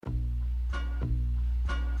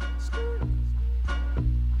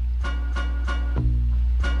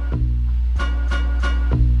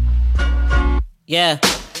Yeah,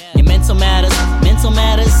 your mental matters, mental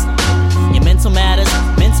matters. Your mental matters,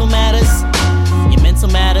 mental matters. Your mental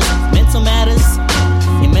matters, mental matters.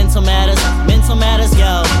 Your mental matters, mental matters,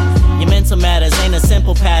 yo. Your mental matters ain't a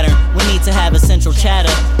simple pattern. We need to have essential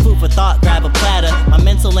chatter. Food for thought, grab a platter. My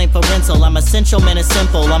mental ain't for rental. I'm essential, man, it's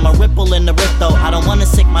simple. I'm a ripple in the rift, though. I don't wanna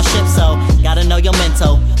sink my ship, so gotta know your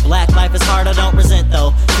mental. Black life is hard, I don't resent,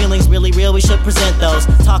 though. Feelings really real, we should present those.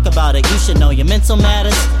 Talk about it, you should know your mental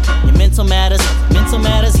matters. Your mental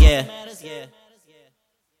matters, yeah.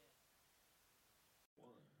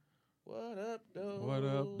 What up, though? What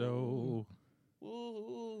up, though?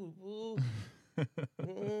 Woo, woo.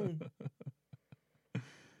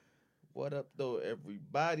 What up, though,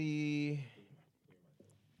 everybody?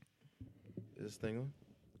 Is this thing on?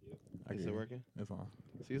 Is it working? It's on.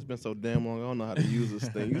 See, it's been so damn long, I don't know how to use this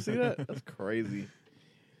thing. You see that? That's crazy.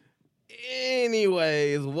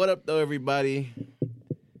 Anyways, what up, though, everybody?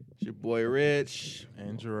 It's your boy, Rich.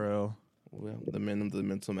 And Jarrell. Well, the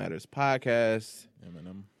Mental Matters podcast.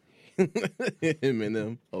 Eminem.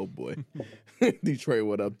 Eminem. Oh, boy. Detroit,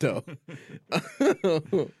 what up, though?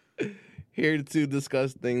 Here to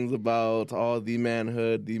discuss things about all the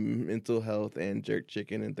manhood, the mental health, and jerk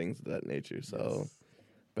chicken and things of that nature. So,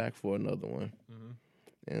 back for another one. Mm-hmm.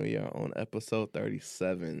 And we are on episode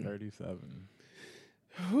 37. 37.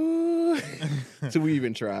 Should we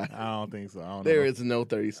even try? I don't think so. I don't There know. is no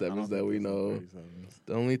 37s that we know. 37s.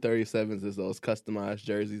 The only 37s is those customized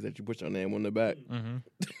jerseys that you put your name on the back. Mm-hmm.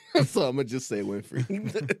 So I'm going to just say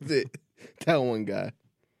Winfrey. That's it. That one guy.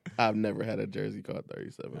 I've never had a jersey called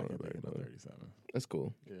 37. I on can the back, think about though. 37. That's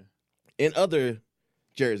cool. Yeah. In other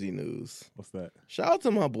jersey news, What's that? shout out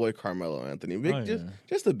to my boy Carmelo Anthony. Big, Oh, yeah.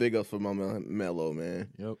 just a big up for my Melo, man.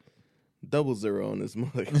 Yep. 0-0 on this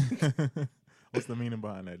mug. What's the meaning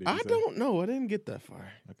behind that? Did you I say? don't know. I didn't get that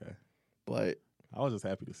far. Okay. But, I was just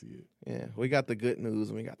happy to see it. yeah, we got the good news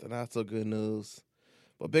and we got the not so good news.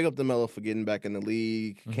 But big up to Melo for getting back in the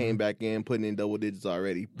league. Mm-hmm. Came back in, putting in double digits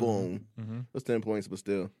already. Boom. Mm-hmm. It was 10 points, but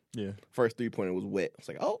still. Yeah. First 3-pointer was wet. I was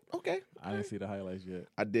like, oh, okay. I didn't see the highlights yet.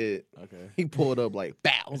 I did. Okay. He pulled up like,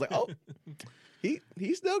 bow. I was like, oh, he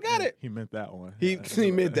still got it. He meant that one. He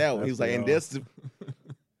meant that one. He was like, and this. this,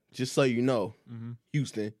 just so you know, Mm-hmm.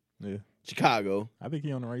 Houston, Yeah. Chicago. I think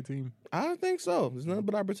he on the right team. I think so. There's nothing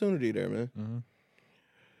but opportunity there, man. Mm-hmm.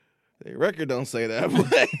 The record don't say that,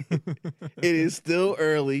 but it is still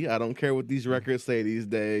early. I don't care what these records say these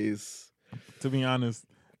days. To be honest,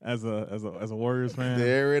 as a Warriors fan,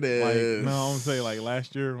 There it like is. no, I'm gonna say like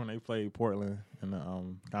last year when they played Portland in the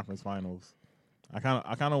conference finals, I kind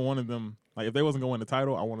of wanted them, like if they wasn't going to win the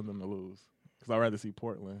title, I wanted them to lose because I'd rather see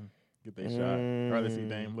Portland get their shot. I'd rather see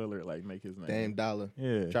Dame Lillard like make his name. Dame Dollar.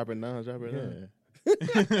 Yeah. Drop it down, drop it down. Yeah.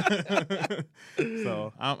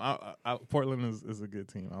 So I Portland is a good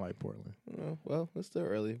team. I like Portland. Well, it's still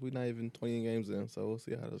early. We're not even 20 games in, so we'll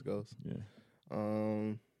see how this goes. Yeah.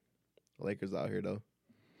 Lakers out here though.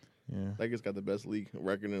 Yeah. Lakers got the best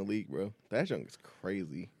record in the league, bro. That junk is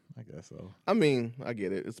crazy. I guess so. I mean, I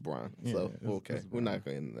get it. It's Bron, Yeah, so it's okay. We're Bron. not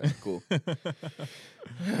going into that. Cool.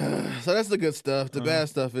 So that's the good stuff. The bad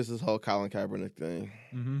stuff is this whole Colin Kaepernick thing.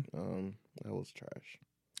 Mm-hmm. That was trash.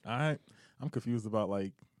 I'm confused about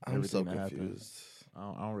like I'm so everything that happened. confused. I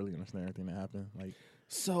don't really understand everything that happened. Like,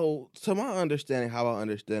 So, to my understanding, how I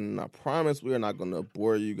understand, and I promise we are not going to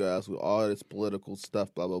bore you guys with all this political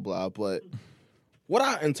stuff, blah, blah, blah, but what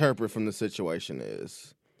I interpret from the situation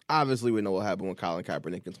is, obviously we know what happened with Colin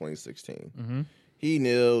Kaepernick in 2016. He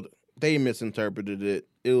kneeled. They misinterpreted it.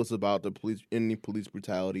 It was about the police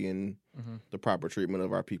brutality and the proper treatment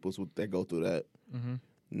of our peoples that go through that.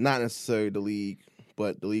 Not necessarily the league,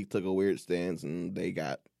 but the league took a weird stance and they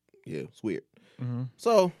got, it's weird.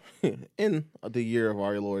 So, in the year of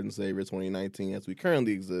our Lord and Savior 2019, as we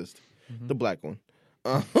currently exist, the black one,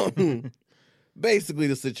 basically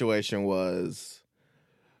the situation was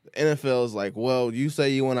the NFL is like, well, you say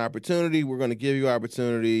you want opportunity, we're going to give you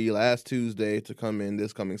opportunity last Tuesday to come in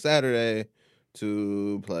this coming Saturday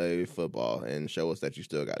to play football and show us that you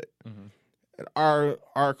still got it. At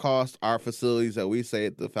our cost, our facilities that we say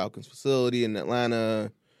at the Falcons facility in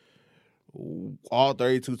Atlanta, all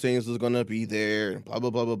 32 teams was going to be there, blah, blah,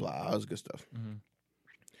 blah, blah, blah. That was good stuff.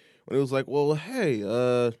 When it was like, well, hey,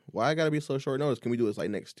 why I got to be so short notice? Can we do this like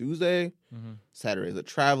next Tuesday? Saturday is a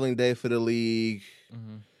traveling day for the league.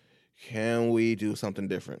 Can we do something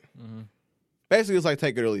different? Basically, it's like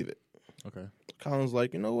take it or leave it. okay. Colin's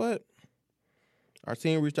like, you know what? Our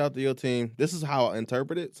team reached out to your team. This is how I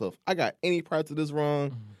interpret it. So if I got any parts of this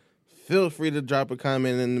wrong, feel free to drop a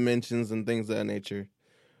comment in the mentions and things of that nature.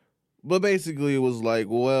 But basically, it was like,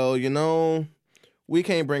 well, we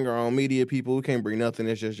can't bring our own media people. We can't bring nothing.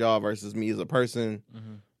 It's just y'all versus me as a person.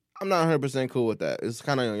 Mm-hmm. I'm not 100% cool with that. It's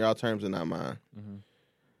kind of on y'all terms and not mine. Mm-hmm.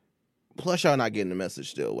 Plus, y'all not getting the message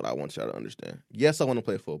still, what I want y'all to understand. Yes, I want to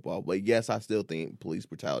play football, but yes, I still think police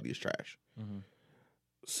brutality is trash. Mm-hmm.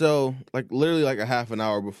 So, like, literally like a half an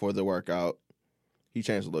hour before the workout, he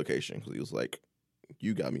changed the location because he was like,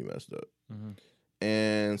 you got me messed up. Mm-hmm.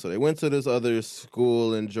 And so they went to this other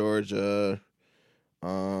school in Georgia.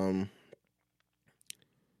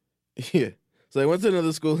 Yeah. So they went to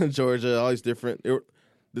another school in Georgia, all these different...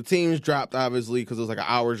 The teams dropped, obviously, because it was like an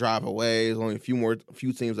hour drive away. There's only a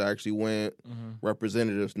few teams that actually went. Mm-hmm.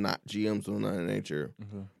 Representatives, not GMs or none of that nature,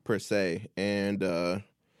 Mm-hmm. per se. And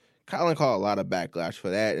Colin caught a lot of backlash for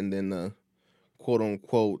that. And then the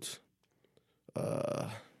quote-unquote...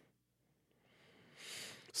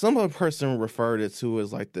 some other person referred it to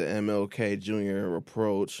as like the MLK Jr.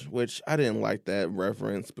 approach, which I didn't like that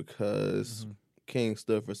reference because King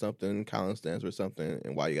stood for something, Colin stands for something,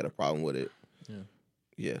 and why you got a problem with it.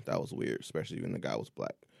 Yeah, that was weird, especially when the guy was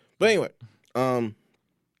black. But anyway, so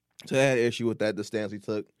I had an issue with that, the stance he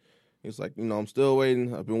took. He was like, I'm still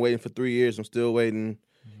waiting. I've been waiting for 3 years. I'm still waiting.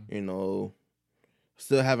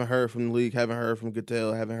 Still haven't heard from the league, haven't heard from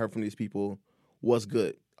Goodell, haven't heard from these people. What's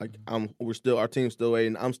good? Like, our team's still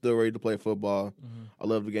waiting. I'm still ready to play football. I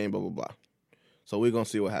love the game, blah, blah, blah. So we're going to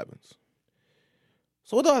see what happens.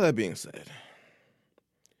 So with all that being said,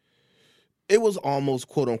 it was almost,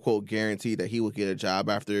 quote-unquote, guaranteed that he would get a job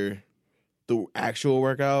after the actual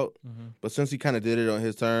workout. But since he kind of did it on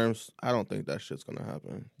his terms, I don't think that shit's going to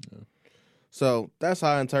happen. Yeah. So that's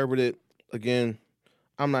how I interpret it. Again,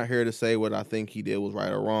 I'm not here to say what I think he did was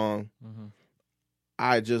right or wrong.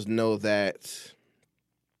 I just know that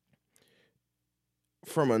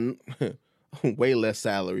from a way less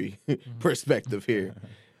salary perspective here,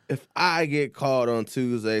 if I get called on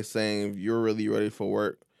Tuesday saying you're really ready for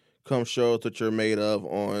work, come show us what you're made of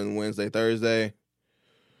on Wednesday, Thursday.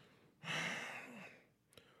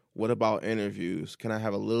 What about interviews? Can I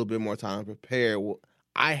have a little bit more time to prepare? Well,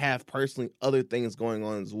 I have personally other things going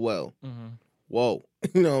on as well. Whoa.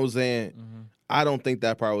 You know what I'm saying? I don't think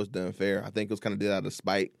that part was done fair. I think it was kind of did out of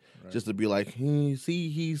spite, just to be like, see,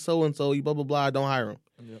 he's so-and-so, he blah, blah, blah, don't hire him.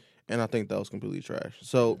 And I think that was completely trash.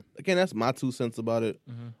 So, again, that's my 2 cents about it.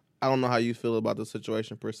 I don't know how you feel about the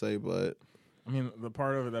situation per se, but... I mean, the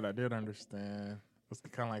part of it that I did understand was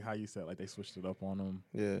kind of like how you said, like they switched it up on him.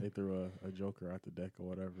 Yeah. They threw a joker out the deck or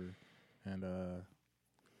whatever. And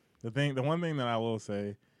the one thing that I will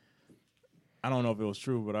say, I don't know if it was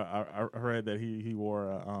true, but I read that he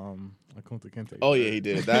wore a Kunta Kinte. Oh yeah, he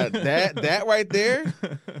did. That right there,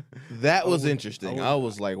 that was interesting. I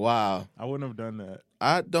was like, wow. I wouldn't have done that.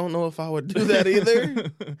 I don't know if I would do that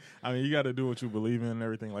either. I mean, you got to do what you believe in and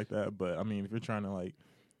everything like that. But I mean, if you're trying to like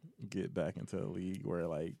get back into a league where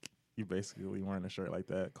like you basically wearing a shirt like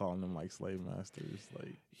that, calling them like slave masters,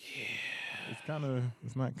 like it's not gonna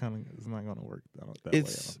work that way. I don't think.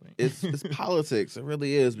 It's politics. It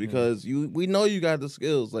really is because we know you got the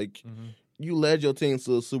skills. Like you led your team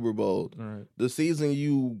to the Super Bowl. Right. The season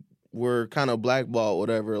you were kind of blackballed,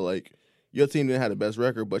 whatever. Like your team didn't have the best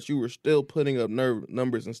record, but you were still putting up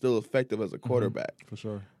numbers and still effective as a quarterback. For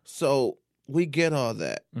sure. So we get all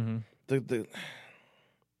that.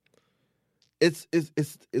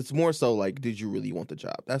 It's more so like, did you really want the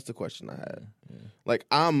job? That's the question I had. Yeah. Like,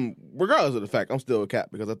 regardless of the fact, I'm still a Cap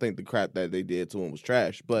because I think the crap that they did to him was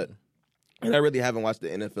trash. But, and I really haven't watched the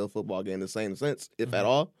NFL football game the same since, if at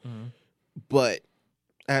all. But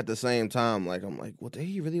at the same time, like, I'm like, well, did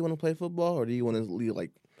he really want to play football or do you want to leave,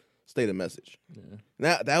 like, state a message?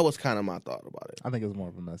 That was kind of my thought about it. I think it was more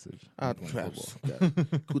of a message. Kunta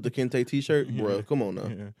Kinte t-shirt? Bro, come on now.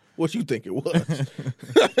 Yeah. What you think it was?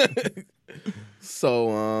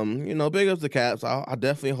 So, big ups to Caps. I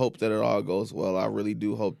definitely hope that it all goes well. I really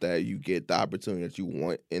do hope that you get the opportunity that you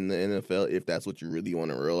want in the NFL if that's what you really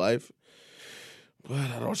want in real life. But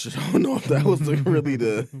I don't know if that was really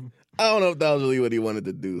I don't know if that was really what he wanted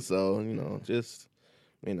to do. So,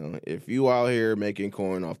 if you out here making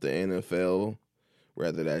coin off the NFL,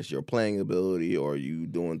 whether that's your playing ability or you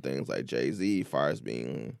doing things like Jay-Z, far as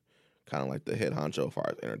being kind of like the head honcho, far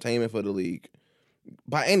as entertainment for the league,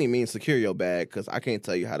 by any means, secure your bag because I can't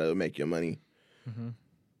tell you how to make your money.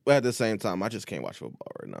 But at the same time, I just can't watch football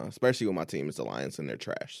right now, especially when my team is the Lions and they're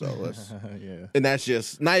trash. So let's, and that's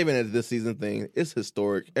just not even a this season thing. It's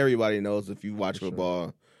historic. Everybody knows if you watch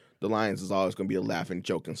football, the Lions is always going to be a laughing,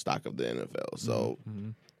 joking stock of the NFL. So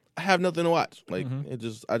I have nothing to watch. Like I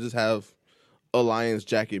just have a Lions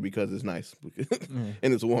jacket because it's nice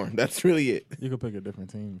and it's warm. That's really it. You could pick a different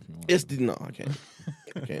team if you want. No, I can't.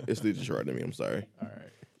 I can't. It's the Detroit to me. I'm sorry. All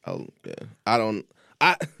right.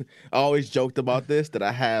 I always joked about this, that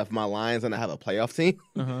I have my Lions and I have a playoff team.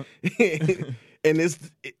 Uh-huh. And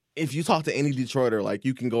if you talk to any Detroiter, like,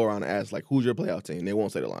 you can go around and ask, like, who's your playoff team? They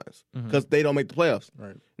won't say the Lions because they don't make the playoffs. Right.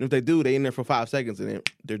 And if they do, they in there for 5 seconds and then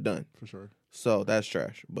they're done. For sure. So that's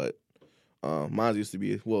trash. But mine used to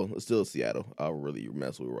be, well, it's still Seattle. I really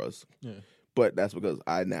mess with Russ. Yeah. But that's because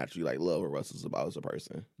I naturally like love what Russ is about as a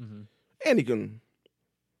person. Mm-hmm. And he can,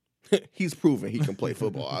 he's proven he can play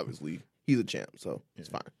football, obviously. He's a champ, so it's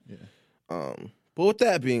fine. Yeah. But with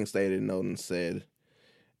that being stated, Nolan said,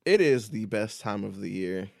 it is the best time of the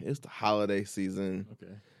year. It's the holiday season.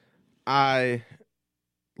 Okay. I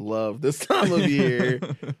love this time of year.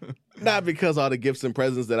 Not because all the gifts and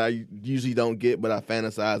presents that I usually don't get, but I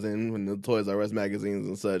fantasize in when the Toys R Us magazines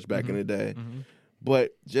and such back in the day. Mm-hmm.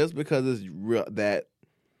 But just because it's real, that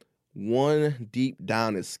one deep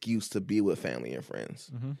down excuse to be with family and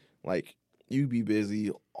friends. Mm-hmm. Like, you be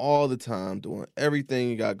busy all the time doing everything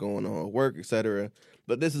you got going on, work, etc.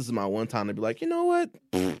 But this is my one time to be like, you know what?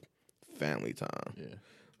 Family time. Yeah.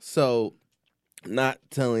 So, not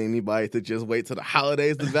telling anybody to just wait till the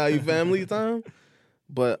holidays to value family time.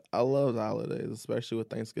 But I love the holidays, especially with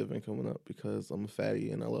Thanksgiving coming up, because I'm a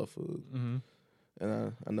fatty and I love food. Mm-hmm.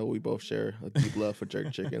 And I know we both share a deep love for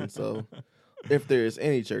jerk chicken. So if there is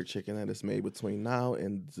any jerk chicken that is made between now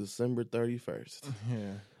and December 31st, Yeah.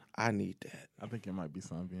 I need that. I think it might be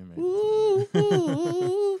something being made.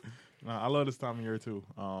 Ooh. No, I love this time of year too.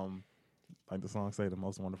 Like the song say, the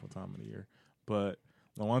most wonderful time of the year. But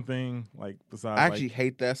the one thing, like, besides, I actually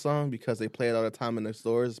hate that song because they play it all the time in the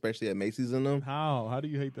stores, especially at Macy's and them. how do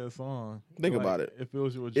you hate that song? Think Like, about it. It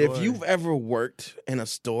fills you with joy. If you've ever worked in a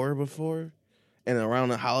store before and around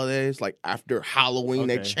the holidays, like after Halloween,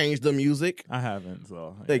 they Okay. changed the music. I haven't,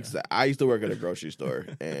 so yeah. Exactly. I used to work at a grocery store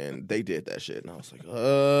and they did that shit. And I was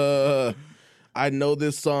like, I know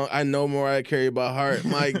this song. I know Mariah Carey by heart.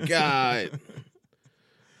 My God.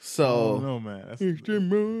 So no man, that's, the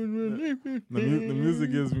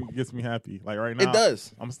music gets me happy. Like right now, it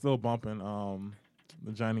does. I'm still bumping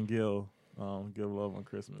the Johnny Gill "Give Love on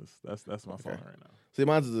Christmas." That's my song right now. See,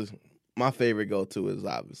 my favorite go-to is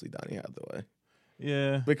obviously Donny Hathaway.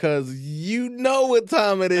 Yeah, Because you know what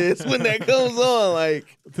time it is when that comes on.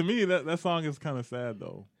 Like, to me that song is kind of sad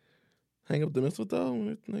though. hang up the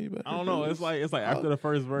mistletoe. I don't know. It's like after the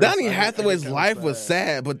first verse. Donny I Hathaway's kinda life was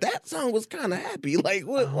sad, but that song was kind of happy. Like,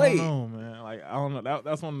 what? Wait, I don't know, man. Like I don't know.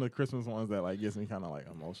 That's one of the Christmas ones that like gets me kind of like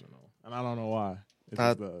emotional, and I don't know why. It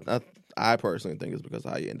just does. I personally think it's because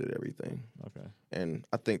how you ended everything, Okay. and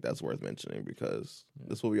I think that's worth mentioning because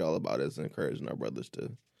that's what we all about is encouraging our brothers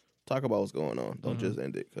to talk about what's going on. Don't just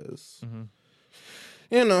end it because. Mm-hmm.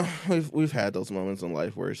 You know, we've had those moments in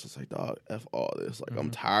life where it's just like, dog, F all this. Like,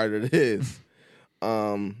 I'm tired of this.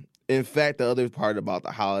 In fact, the other part about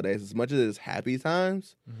the holidays, as much as it's happy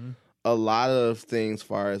times, a lot of things,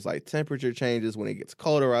 far as like temperature changes, when it gets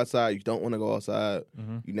colder outside, you don't want to go outside.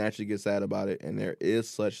 You naturally get sad about it. And there is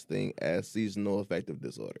such thing as seasonal affective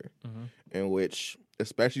disorder, in which,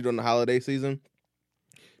 especially during the holiday season,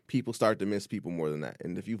 people start to miss people more than that.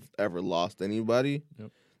 And if you've ever lost anybody,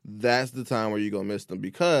 that's the time where you're going to miss them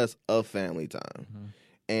because of family time.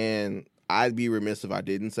 And I'd be remiss if I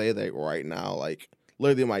didn't say that right now. Like,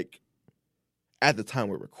 literally, like, at the time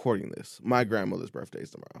we're recording this, my grandmother's birthday is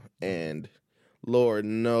tomorrow. And Lord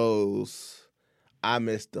knows I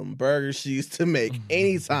miss them burgers she used to make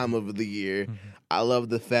any time of the year. I love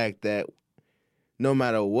the fact that no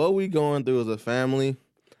matter what we going through as a family,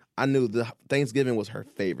 I knew the Thanksgiving was her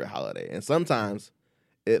favorite holiday. And sometimes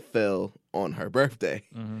it fell on her birthday.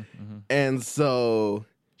 And so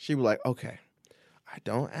she'd be like, okay, I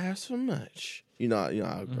don't ask for much. You know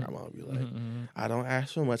how grandma would be like, I don't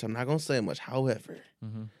ask for much. I'm not going to say much. However,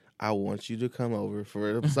 I want you to come over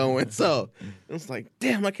for so-and-so. It's like,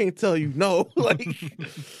 damn, I can't tell you no. Like,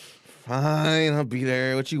 fine, I'll be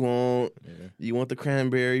there. What you want? Yeah. You want the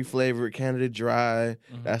cranberry flavored Canada Dry?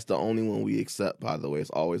 That's the only one we accept, by the way. It's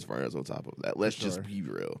always Vernors on top of that. Let's just be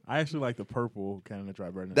real. I actually like the purple Canada Dry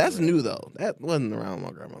better than That's the red. new, though. That wasn't around when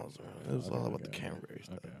my grandma was around. It was all about the cranberry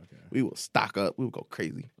stuff. We will stock up. We will go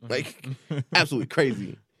crazy. Like, absolutely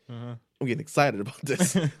crazy. I'm getting excited about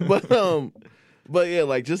this. But yeah,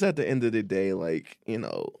 like, just at the end of the day, like, you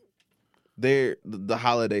know, the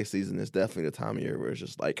holiday season is definitely the time of year where it's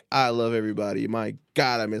just like, I love everybody. My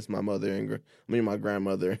God, I miss my mother and my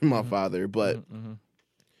grandmother and my father. But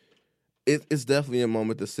it's definitely a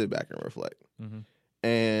moment to sit back and reflect.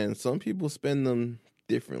 And some people spend them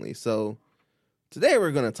differently. So today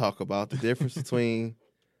we're going to talk about the difference between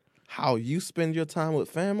how you spend your time with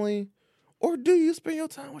family, or do you spend your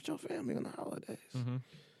time with your family on the holidays?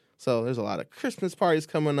 So there's a lot of Christmas parties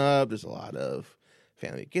coming up. There's a lot of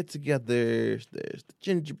family get-togethers. There's the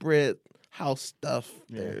gingerbread house stuff.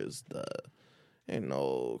 Yeah. There's the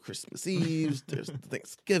Christmas Eves. There's the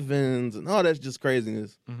Thanksgivings and all that's just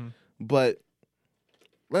craziness. Mm-hmm. But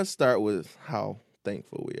let's start with how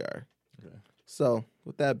thankful we are. Okay. So,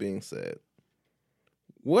 with that being said,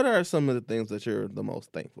 what are some of the things that you're the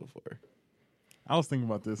most thankful for? I was thinking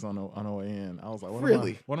about this on the way in. I was like,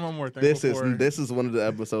 what am I more thankful for? This is one of the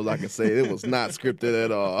episodes I can say it was not scripted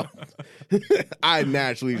at all. I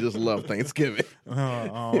naturally just love Thanksgiving.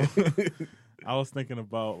 I was thinking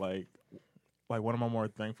about like what am I more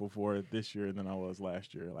thankful for this year than I was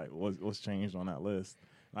last year? Like what's changed on that list?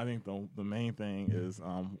 I think the main thing is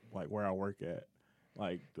like where I work at.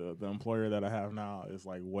 Like the employer that I have now is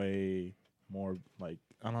like way more like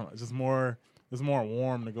I don't know, just more. It's more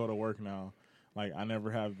warm to go to work now. Like I never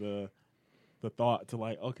have the thought to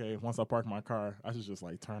like, okay, once I park my car, I should just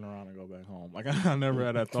like turn around and go back home. Like I never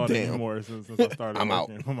had that thought anymore since I started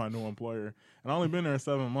working for my new employer. And I only been there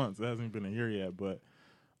 7 months. It hasn't been a year yet, but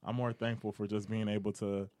I'm more thankful for just being able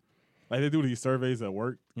to, like they do these surveys at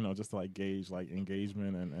work, just to like gauge like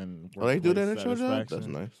engagement and they do that at your job? satisfaction. That's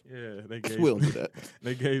nice. Yeah, they gauge. We don't do that.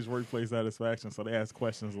 They gauge workplace satisfaction. So they ask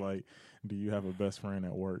questions like, "Do you have a best friend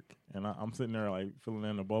at work?" And I'm sitting there like filling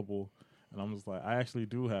in the bubble, and I'm just like, I actually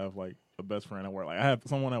do have like a best friend at work. Like I have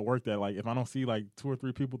someone at work that like if I don't see like 2 or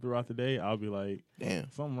 3 people throughout the day, I'll be like,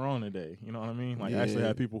 damn, something wrong today. You know what I mean? Like yeah. I actually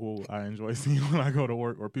have people who I enjoy seeing when I go to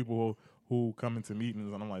work, or people who come into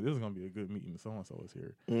meetings and I'm like, this is gonna be a good meeting. So and so is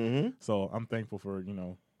here. Mm-hmm. So I'm thankful for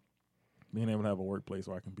being able to have a workplace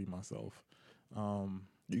where I can be myself.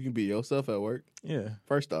 You can be yourself at work. Yeah.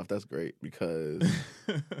 First off, that's great because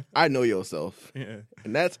I know yourself. Yeah.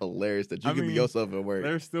 And that's hilarious that you can be yourself at work.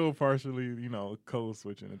 They're still partially, code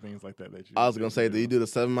switching and things like that. I was going to say, do you do the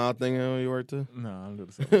 7 mile thing when you work too? No, I don't do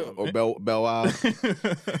the 7 mile or Bell Wow.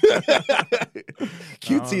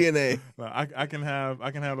 QTNA. No, I can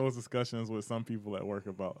have those discussions with some people at work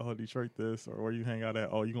about, oh, Detroit this, or where you hang out at,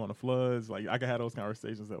 oh, you going to Floods. Like I can have those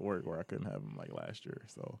conversations at work where I couldn't have them like last year.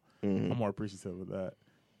 So I'm more appreciative of that.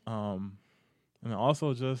 And then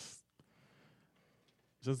also just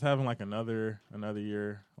having like another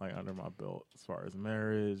year like under my belt as far as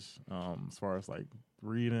marriage, as far as like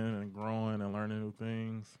reading and growing and learning new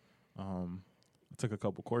things. I took a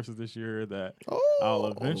couple courses this year that I'll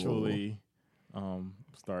eventually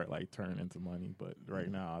start like turning into money, but right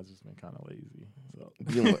now I've just been kind of lazy. So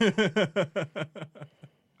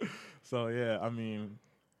so yeah, I mean,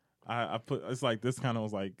 I put it's like this kind of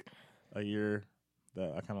was like a year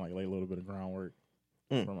that I kind of like lay a little bit of groundwork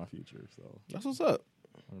for my future. So that's what's up.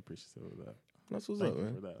 I'm appreciative of that. That's what's up,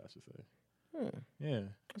 man. For that, I should say. Yeah.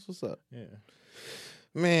 That's what's up. Yeah.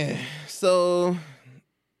 Man, so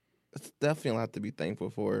it's definitely a lot to be thankful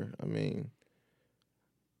for. I mean,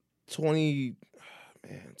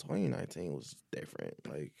 2019 was different.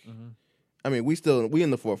 Like, I mean, we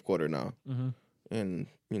in the fourth quarter now. And,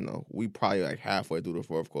 we probably like halfway through the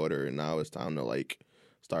fourth quarter, and now it's time to like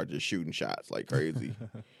start just shooting shots like crazy.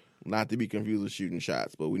 Not to be confused with shooting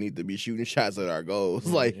shots, but we need to be shooting shots at our goals.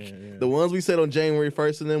 The ones we said on January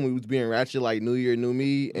 1st and then we was being ratchet like New Year, New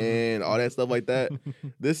Me and all that stuff like that.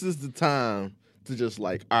 This is the time to just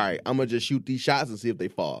like, all right, I'm going to just shoot these shots and see if they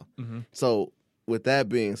fall. So with that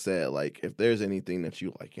being said, like if there's anything that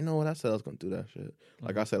you like, you know what, I said I was going to do that shit.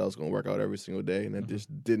 Like I said I was going to work out every single day and it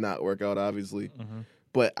just did not work out, obviously.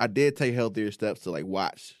 But I did take healthier steps to like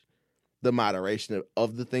watch the moderation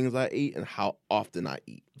of the things I eat and how often I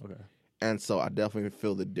eat. Okay. And so I definitely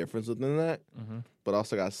feel the difference within that. But I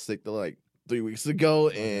also got sick like 3 weeks ago.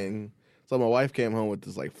 And so my wife came home with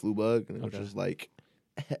this like flu bug. And it was just like,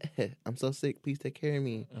 I'm so sick. Please take care of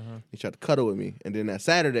me. He tried to cuddle with me. And then that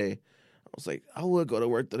Saturday, I was like, I would go to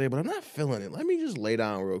work today, but I'm not feeling it. Let me just lay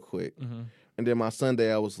down real quick. And then my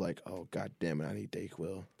Sunday, I was like, oh, God damn it, I need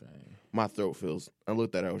Dayquil. Dang. My throat feels. I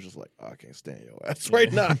looked at her, I was just like, oh, I can't stand your ass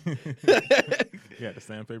right now. You had the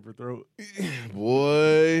sandpaper throat.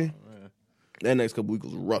 Boy. That next couple weeks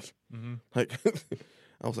was rough. Like,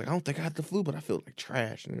 I was like, I don't think I had the flu, but I feel like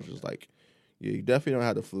trash. And it was just like, yeah, you definitely don't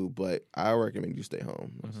have the flu, but I recommend you stay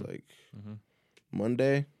home. I was like,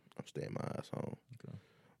 Monday, I'm staying my ass home. Okay.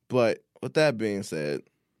 But with that being said,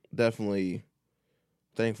 definitely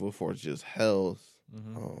thankful for just health.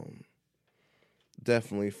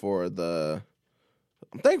 Definitely I'm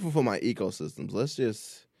thankful for my ecosystems. Let's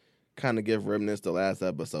just kind of give Remnants the last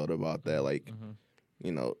episode about that. Like,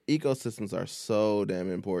 ecosystems are so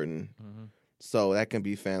damn important. So that can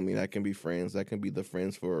be family, that can be friends, that can be the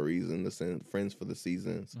friends for a reason, the friends for the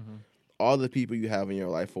seasons. All the people you have in your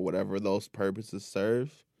life for whatever those purposes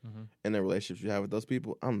serve and the relationships you have with those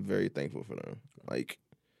people, I'm very thankful for them. Like,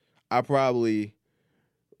 I probably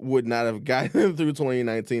would not have gotten through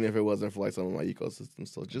 2019 if it wasn't for like some of my ecosystem.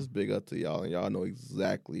 So just big up to y'all, and y'all know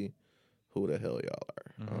exactly who the hell y'all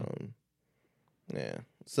are. Mm-hmm. Yeah.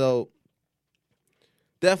 So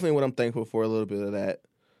definitely what I'm thankful for, a little bit of that.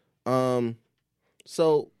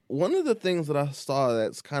 So one of the things that I saw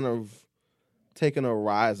that's kind of taken a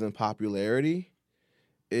rise in popularity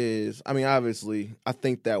is, I mean, obviously, I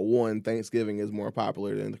think that Thanksgiving is more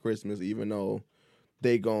popular than the Christmas, even though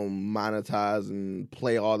they gonna monetize and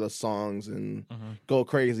play all the songs and go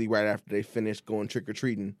crazy right after they finish going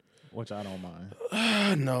trick-or-treating. Which I don't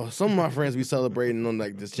mind. No, some of my friends be celebrating on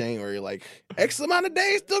like this January, like X amount of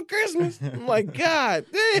days till Christmas. I'm like, God,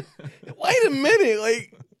 damn, wait a minute,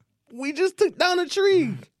 like we just took down a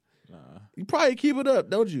tree. Nah. You probably keep it up,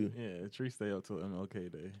 don't you? Yeah, the tree stay up till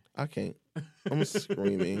MLK Day. I can't. I'm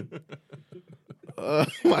screaming. Oh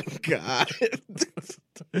my God.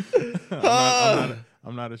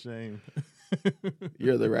 I'm not ashamed.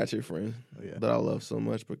 You're the ratchet friend Yeah. that I love so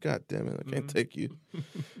much, but God damn it, I can't take you.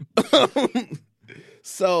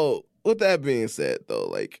 So, with that being said, though,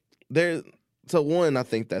 like I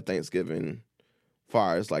think that Thanksgiving,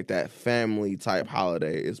 far as like that family type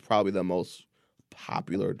holiday, is probably the most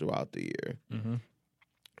popular throughout the year. Mm-hmm.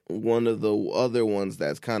 One of the other ones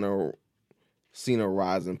that's kind of seen a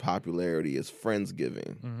rise in popularity is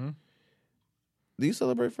Friendsgiving. Mm-hmm. Do you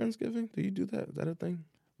celebrate Friendsgiving? Do you do that? Is that a thing?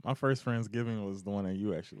 My first Friendsgiving was the one that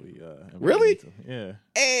you actually invited Really? me to. Yeah.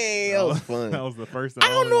 Hey, that was fun. That was the first and I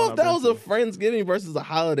don't only know one if I've that been was to. a Friendsgiving versus a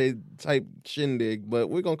holiday type shindig, but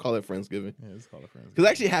we're going to call it Friendsgiving. Yeah, it's called a Friendsgiving. Because it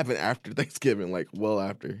actually happened after Thanksgiving, like well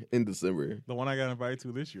after, in December. The one I got invited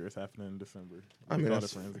to this year is happening in December. I mean, It's called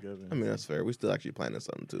that's- a Friendsgiving. I mean, that's fair. We still actually planning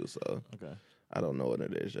something too, so Okay. I don't know what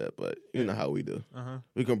it is yet, but you know how we do. Uh-huh.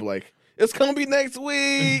 We can be like, it's going to be next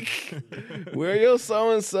week. Where your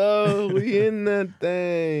so-and-so? We in that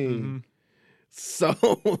thing. Mm-hmm. So,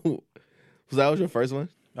 that was your first one?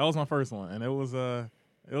 That was my first one, and it was a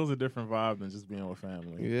different vibe than just being with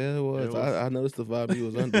family. Yeah, it was. I noticed the vibe you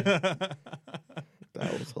was under.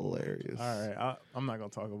 That was hilarious. All right, I'm not gonna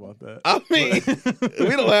talk about that. I mean,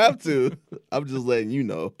 we don't have to. I'm just letting you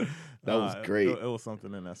know. That was great. It was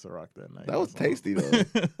something in that Ciroc that night. That was That's all. tasty, though.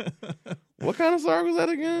 What kind of Ciroc was that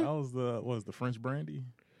again? That was the French brandy.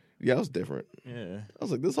 Yeah, that was different. Yeah. I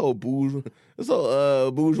was like, this whole bourgeoisie.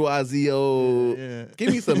 Yeah.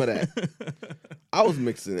 Give me some of that. I was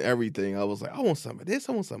mixing everything. I was like, I want some of this.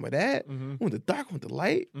 I want some of that. Mm-hmm. I want the dark. I want the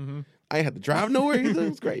light. Mm-hmm. I ain't had to drive nowhere either. It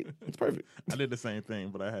was great. It's perfect. I did the same thing,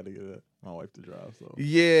 but I had to get my wife to drive. So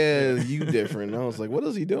Yeah, you different. I was like, what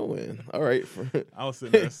is he doing? All right. I was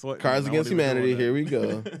sitting there sweating. Cards I Against wasn't even Humanity. doing Here we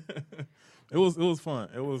that. go. It was fun.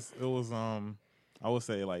 It was I would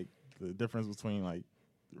say like the difference between like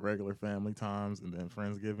regular family times and then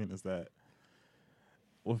Friendsgiving is that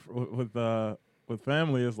with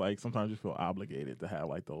family it's like sometimes you feel obligated to have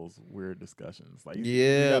like those weird discussions. Like you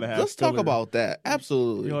Yeah, gotta have let's talk filler- about that.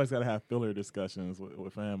 Absolutely. You always gotta have filler discussions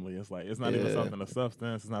with family. It's like it's not even Yeah. something of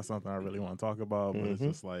substance. It's not something I really want to talk about. But Mhm. it's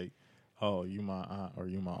just like, oh, you my aunt or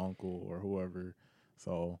you my uncle or whoever.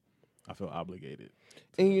 So I feel obligated.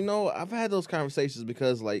 And you know, I've had those conversations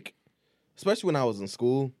because, like, especially when I was in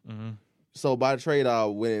school. Mm-hmm. So by trade, I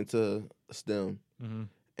went into STEM, Mm-hmm.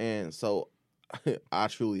 and so I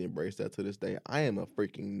truly embrace that to this day. I am a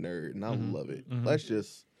freaking nerd, and I Mhm. love it. Mhm. Let's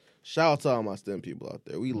just shout out to all my STEM people out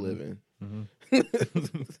there. We living,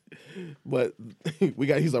 Mm-hmm. but we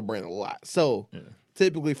got to use our brain a lot. So Yeah.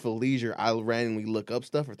 typically for leisure, I randomly look up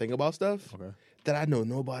stuff or think about stuff Okay. that I know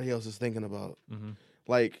nobody else is thinking about. Mm-hmm.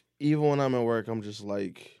 Like, even when I'm at work, I'm just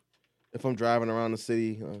like, if I'm driving around the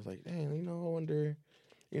city, I was like, dang, I wonder,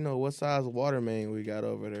 what size water main we got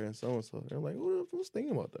over there and so. They're like, who's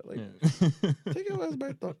thinking about that? Like, Yeah. take your ass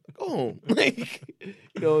back, go home. Like,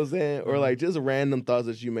 you know what I'm saying? Or like just random thoughts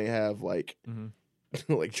that you may have, like,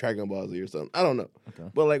 Mm-hmm. like Dragon Ball Z or something. I don't know. Okay.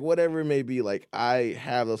 But like, whatever it may be, like, I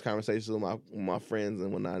have those conversations with my friends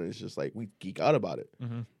and whatnot, and it's just like, we geek out about it.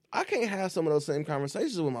 Mm-hmm. I can't have some of those same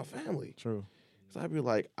conversations with my family. True. So I'd be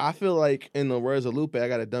like, I feel like in the words of Lupe, I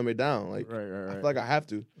gotta dumb it down. Like, Right. I feel like I have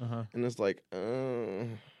to, Uh-huh. and it's like,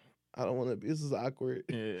 I don't want to be. This is awkward.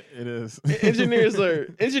 Yeah, it is. engineers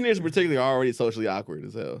particularly are already socially awkward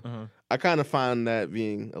as hell. Uh-huh. I kind of find that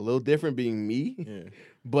being a little different, being me, Yeah.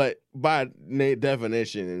 but by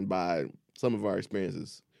definition and by some of our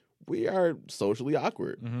experiences, we are socially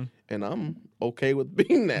awkward, Mm-hmm. and I'm okay with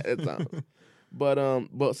being that at times. But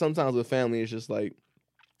sometimes with family, it's just like,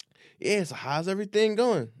 yeah, so how's everything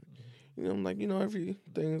going? I'm like,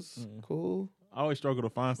 everything's Mm. cool. I always struggle to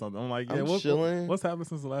find something. I'm like, yeah, I'm chilling. what's happened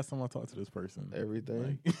since the last time I talked to this person?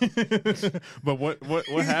 Everything. Like, but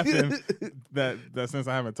what happened that since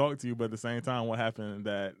I haven't talked to you, but at the same time, what happened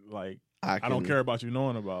that like I don't care about you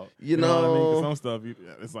knowing about? You know what I mean? 'Cause know. some stuff,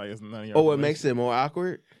 it's like it's none of your. Oh, what makes it more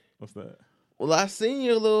awkward? What's that? Well, I seen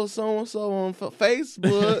your little so and so on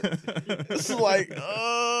Facebook. It's like,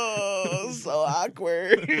 oh, so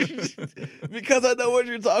awkward because I know what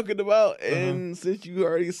you're talking about, and since you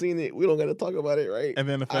already seen it, we don't got to talk about it, right? And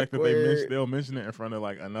then the fact that they'll mention it in front of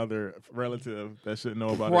like another relative that should know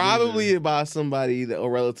about it. Probably about somebody that a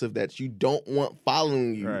relative that you don't want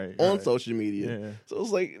following you on social media. Yeah. So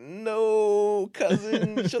it's like, no,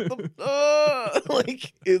 cousin, shut the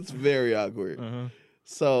like it's very awkward.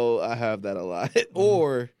 So I have that a lot.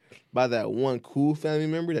 Or by that one cool family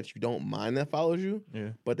member that you don't mind that follows you,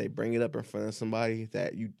 but they bring it up in front of somebody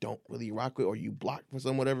that you don't really rock with or you block for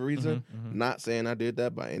some whatever reason. Not saying I did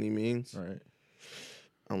that by any means. Right.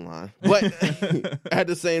 I'm lying. But at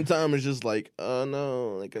the same time, it's just like, oh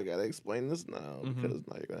no, like I gotta explain this now because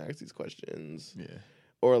now you're gonna ask these questions. Yeah.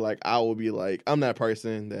 Or like I will be like, I'm that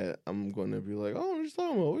person that I'm gonna be like, oh, what are you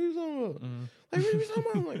talking about? What are you talking about? Like, what are you talking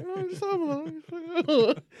about? I'm like, no, I'm just talking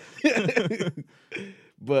about.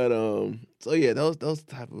 But so yeah, those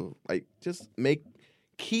type of like just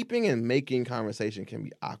keeping and making conversation can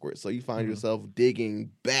be awkward. So you find yourself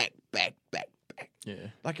digging back. Yeah.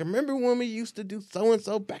 Like, remember when we used to do so and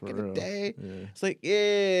so back in the day? Yeah. It's like,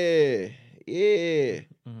 yeah. You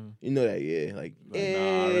know that, yeah. Like, yeah.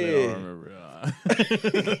 Nah, I really don't remember.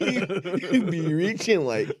 You be reaching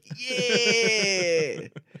like, yeah.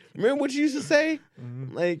 Remember what you used to say?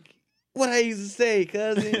 Like, what I used to say,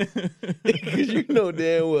 cousin? Because you know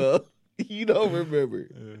damn well you don't remember.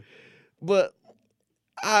 Yeah. But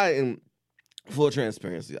I am full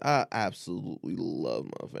transparency. I absolutely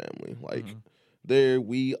love my family. Like,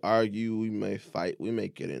 we argue, we may fight, we may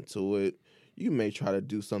get into it. You may try to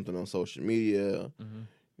do something on social media.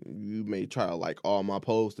 You may try to like all my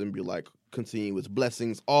posts and be like, continuous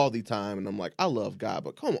blessings all the time. And I'm like, I love God,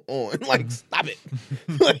 but come on. Like, stop it.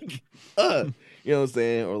 Like, you know what I'm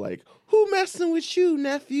saying? Or like, who messing with you,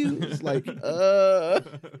 nephew? It's like,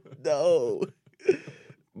 no.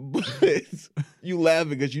 But you laughing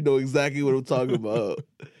because you know exactly what I'm talking about.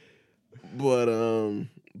 But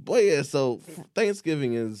yeah, so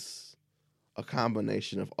Thanksgiving is a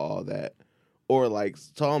combination of all that. Or like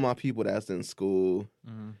to all my people that's in school,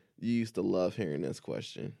 you used to love hearing this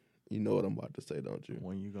question. You know what I'm about to say, don't you?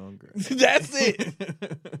 When you gonna graduate? That's it.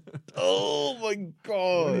 Oh my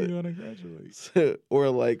God. When are you gonna graduate? Or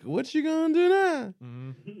like, what you gonna do now?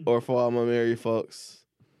 Or for all my married folks,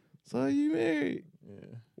 so you married?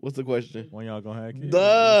 Yeah. What's the question? When y'all gonna have kids?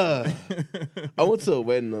 Duh. I went to a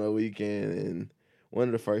wedding on the weekend, and one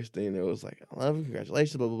of the first things that was like, I love you,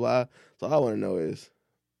 congratulations, blah blah blah. So all I want to know is,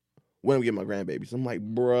 when we get my grandbabies? I'm like,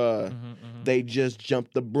 bruh, they just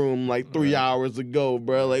jumped the broom like 3 hours ago,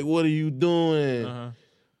 bruh. Like, what are you doing?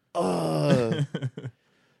 I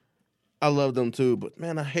love them too, but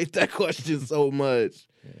man, I hate that question so much.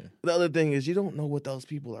 Yeah. The other thing is, you don't know what those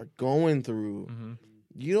people are going through.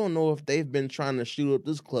 You don't know if they've been trying to shoot up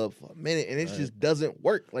this club for a minute and it just doesn't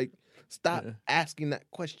work. Like, stop asking that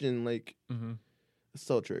question. Like, it's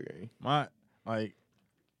so triggering.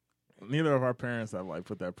 Neither of our parents have like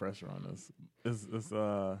put that pressure on us. It's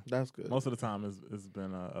that's good. Most of the time, it's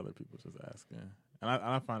been other people just asking, and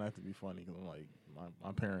I find that to be funny because I'm like,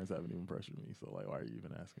 my parents haven't even pressured me, so like, why are you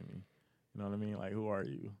even asking me? You know what I mean? Like, who are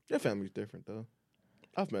you? Your family's different though.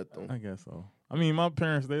 I've met them. I guess so. I mean, my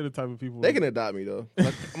parents, they're the type of people. They can adopt me though.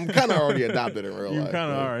 Like, I'm kind of already adopted in real life. You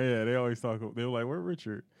kind of are, yeah. They always talk. They were like, "Where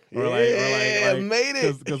Richard?" Or like made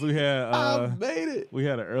it because we had I made it. We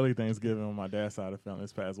had an early Thanksgiving on my dad's side of the family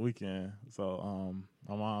this past weekend. So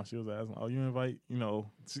my mom, she was asking, "Oh, you invite,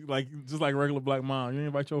 she, like just like regular black mom, you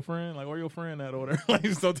invite your friend? Like, where your friend at?" Or whatever. Like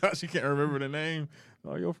sometimes she can't remember the name.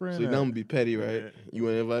 Oh, your friend. So you don't be petty, right? Yeah. You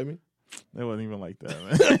want to invite me? It wasn't even like that,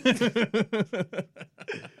 man.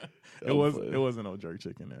 It wasn't no jerk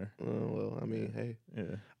chicken there. Well, I mean, hey,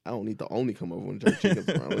 yeah, I don't need to only come over when jerk chicken's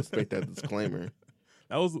around. Let's make that disclaimer.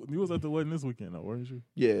 You was at the wedding this weekend though, weren't you?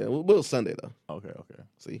 Yeah, well, it was Sunday though. Okay.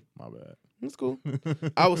 See, my bad. That's cool.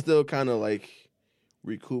 I was still kind of like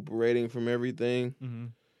recuperating from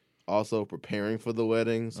everything. Also preparing for the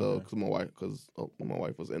wedding. So, because my wife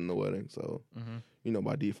was in the wedding, so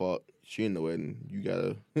by default, she in the wedding. You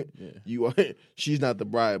gotta, she's not the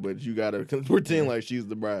bride, but you gotta pretend like she's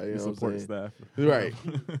the bride. You know support what I'm saying? staff, right?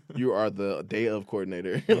 You are the day of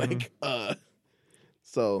coordinator. Like,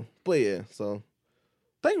 so, but yeah, so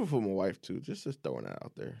thankful for my wife too. Just throwing that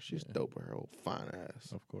out there. She's dope with her old fine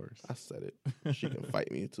ass. Of course. I said it. She can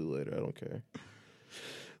fight me too later. I don't care.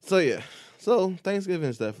 So yeah. So Thanksgiving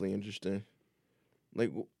is definitely interesting.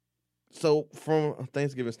 Like, so from a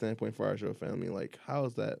Thanksgiving standpoint for our show family, like, how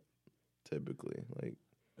is that typically? Like,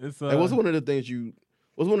 It's what's one of the things you?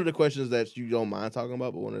 What's one of the questions that you don't mind talking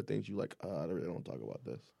about, but one of the things you like? I really don't talk about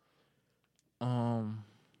this.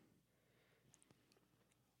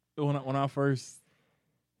 When I first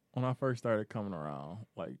started coming around,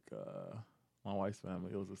 like my wife's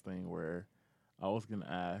family, it was this thing where I was getting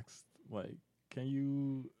asked, like, can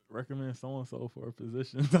you recommend so and so for a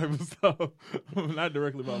position type of stuff? Not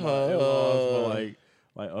directly about my in-laws, but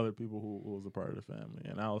like other people who was a part of the family,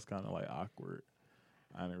 and that was kind of like awkward.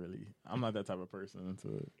 I'm not that type of person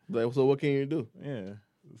to. Like, so what can you do? Yeah.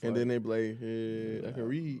 And then they be like, hey, I can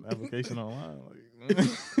read. Application online. Like,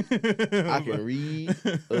 I can read.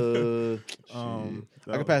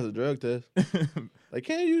 I can pass a drug test. Like,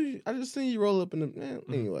 can you? I just seen you roll up in the.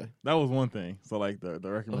 Anyway. That was one thing. So, like, the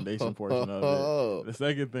recommendation portion of it. The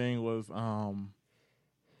second thing was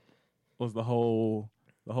the whole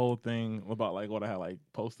thing about, like, what I had, like,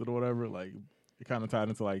 posted or whatever. Like, it kind of tied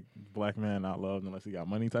into, like, black man not loved unless he got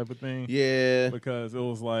money type of thing. Yeah. Because it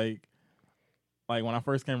was, like when I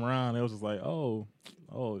first came around, it was just like, oh,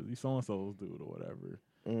 you so-and-so's dude or whatever.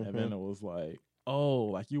 Mm-hmm. And then it was like, oh,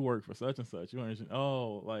 like you work for such and such.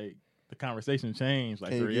 Like the conversation changed,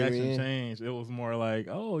 like the reaction changed. It was more like,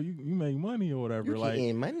 oh, you make money or whatever. Like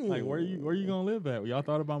money. Like where you gonna live at? Y'all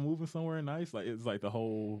thought about moving somewhere nice? Like it's like the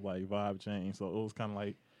whole like vibe changed. So it was kind of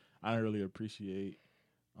like I didn't really appreciate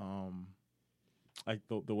like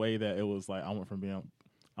the way that it was like I went from being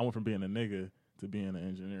a nigga to being an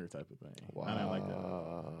engineer type of thing. Wow. I didn't like that.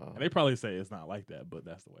 And they probably say it's not like that, but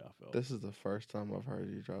that's the way I felt. This is the first time I've heard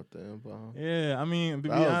you drop the M-bomb. Yeah, I mean, to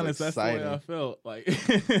be honest, exciting. That's the way I felt. Like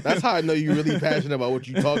that's how I know you're really passionate about what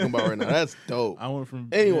you're talking about right now. That's dope. I went from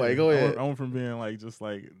go ahead. I went from being like just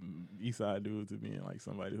like East Side dude to being like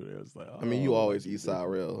somebody who was like. I mean, you always East Side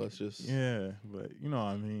real. That's just but you know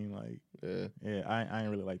what I mean. Like I ain't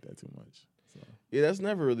really like that too much. So. Yeah, that's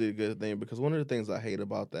never really a good thing because one of the things I hate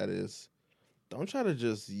about that is. Don't try to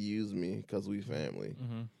just use me because we family.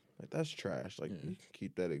 Mm-hmm. Like, that's trash. Like, you can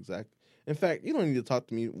keep that exact. In fact, you don't need to talk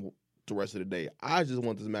to me the rest of the day. I just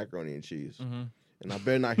want this macaroni and cheese. Mm-hmm. And I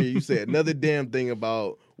better not hear you say another damn thing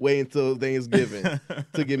about waiting until Thanksgiving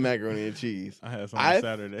to get macaroni and cheese. I had some on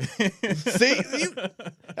Saturday. See?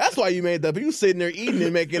 That's why you made that. But you sitting there eating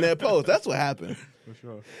and making that post. That's what happened. For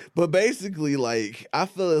sure. But basically, like, I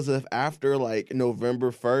feel as if after, like,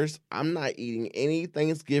 November 1st, I'm not eating any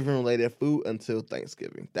Thanksgiving-related food until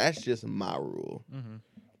Thanksgiving. That's just my rule. Mm-hmm.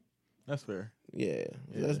 That's fair. Yeah,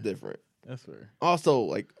 that's different. That's fair. Also,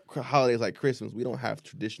 like, holidays like Christmas, we don't have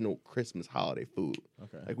traditional Christmas holiday food.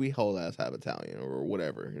 Okay. Like, we whole ass have Italian or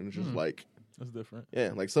whatever. And it's just like... That's different.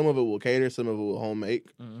 Yeah, like, some of it will cater, some of it will home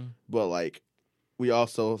make. Mm-hmm. But, like... We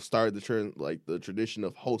also started the tradition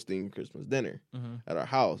of hosting Christmas dinner at our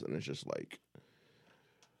house, and it's just like,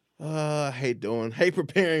 I hate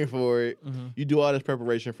preparing for it. Mm-hmm. You do all this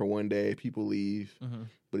preparation for one day, people leave,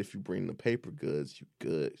 but if you bring the paper goods, you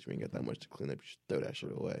good. You ain't got that much to clean up. You should throw that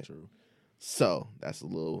shit away. True. So that's a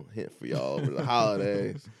little hint for y'all over the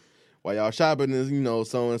holidays. While y'all shopping is,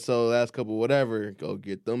 so and so last couple whatever, go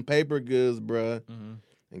get them paper goods, bruh. Mm-hmm.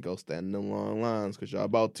 And go stand in them long lines because y'all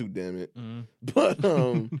about to, damn it.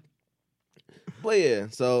 Mm-hmm. But yeah,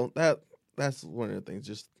 so that's one of the things.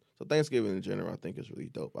 Just so Thanksgiving in general, I think is really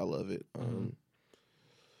dope. I love it.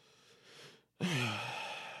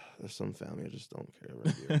 There's some family I just don't care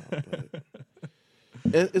about.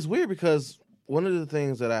 But it's weird because one of the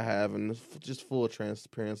things that I have, and it's just full of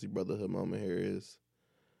transparency, brotherhood moment here is,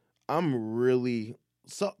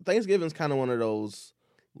 Thanksgiving's kind of one of those.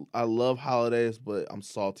 I love holidays, but I'm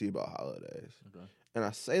salty about holidays. Okay. And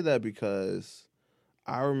I say that because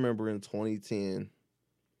I remember in 2010,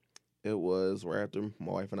 it was right after my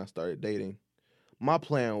wife and I started dating. My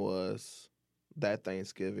plan was that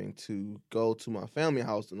Thanksgiving to go to my family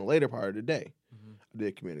house in the later part of the day. Mm-hmm. I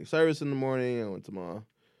did community service in the morning. I went to my,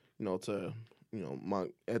 my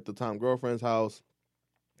at the time girlfriend's house.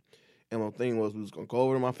 And my thing was we was going to go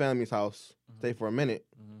over to my family's house, stay for a minute,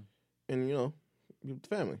 and, be with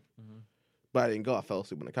the family. Mm-hmm. But I didn't go. I fell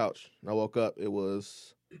asleep on the couch. And I woke up. I think it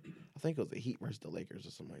was the Heat versus the Lakers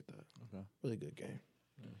or something like that. Okay. Really good game.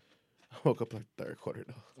 Yeah. I woke up like third quarter,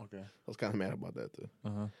 though. Okay. I was kind of mad about that, too.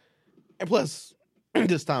 Uh-huh. And plus,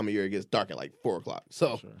 this time of year, it gets dark at like 4 o'clock.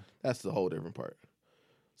 So that's the whole different part.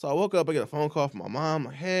 So I woke up. I get a phone call from my mom.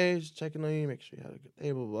 Like, hey, just checking on you. Make sure you had a good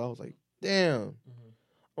day. Blah, blah, blah. I was like, damn. Mm-hmm.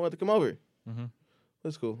 I want to come over. Mm-hmm.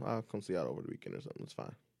 It's cool. I'll come see y'all over the weekend or something. It's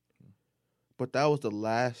fine. But that was the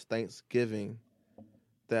last Thanksgiving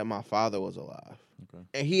that my father was alive. Okay.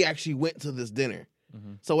 And he actually went to this dinner.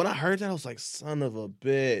 Mm-hmm. So when I heard that, I was like, son of a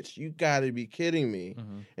bitch, you gotta be kidding me.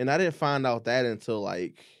 Mm-hmm. And I didn't find out that until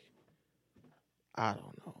like, I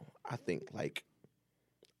don't know. I think like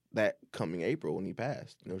that coming April when he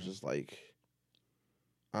passed. And it was just like,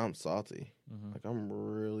 I'm salty. Mm-hmm. Like I'm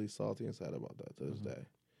really salty and sad about that to this day.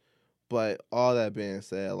 But all that being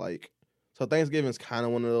said, like, so Thanksgiving's kind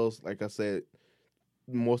of one of those, like I said,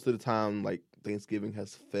 most of the time, like Thanksgiving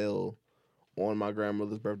has fell on my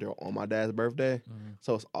grandmother's birthday or on my dad's birthday. Mm-hmm.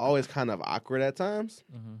 So it's always kind of awkward at times.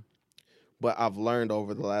 Mm-hmm. But I've learned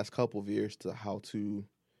over the last couple of years to how to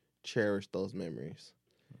cherish those memories.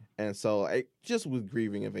 And so just with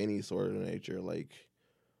grieving of any sort of nature, like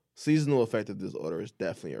seasonal affective disorder is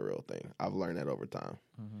definitely a real thing. I've learned that over time.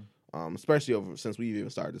 Mm-hmm. Especially since we've even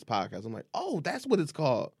started this podcast. I'm like, oh, that's what it's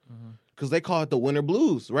called. Mm-hmm. Because they call it the winter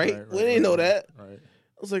blues, right? We didn't know that. Right.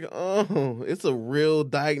 I was like, oh, it's a real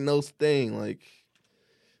diagnosed thing. Like,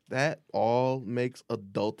 that all makes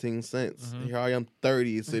adulting sense. Mm-hmm. Here I am,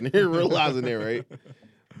 30, sitting here realizing it, right?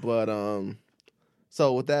 But,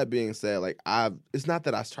 so with that being said, like, it's not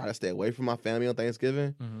that I try to stay away from my family on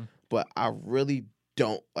Thanksgiving, Mm-hmm. but I really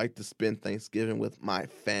don't like to spend Thanksgiving with my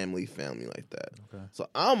family like that. Okay. So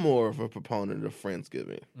I'm more of a proponent of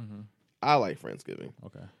Friendsgiving. Mm-hmm. I like Friendsgiving.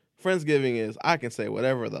 Okay. Friendsgiving is I can say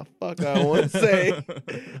whatever the fuck I want to say.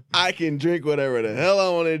 I can drink whatever the hell I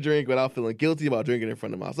want to drink without feeling guilty about drinking in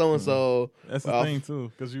front of my so and so. That's the thing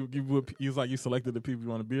too, because you selected the people you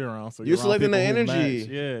want to be around. So you're selecting the people who energy. match.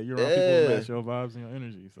 Yeah, you're around people who match your vibes and your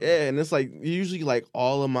energy. So. Yeah, and it's like usually like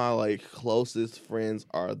all of my like closest friends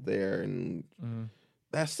are there, and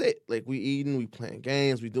that's it. Like we eating, we playing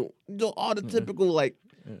games, we do all the typical like.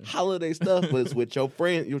 Yeah. Holiday stuff, but it's with your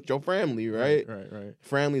friend, with your family, right? Right.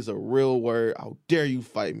 Family's a real word. How dare you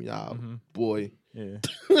fight me, y'all, boy? Yeah,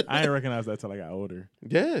 I didn't recognize that till I got older.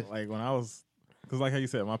 Yeah, like when I was, because like how you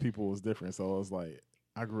said, my people was different. So it was like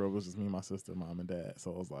I grew up, it was just me, my sister, mom, and dad.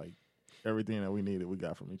 So it was like everything that we needed, we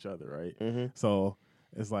got from each other, right? Mm-hmm. So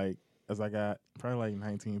it's like as I got probably like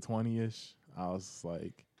 19, 20-ish, I was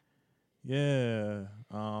like. Yeah.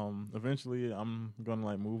 Eventually, I'm gonna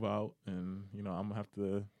like move out, and I'm gonna have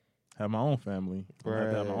to have my own family. I'm gonna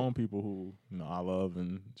have to have my own people who I love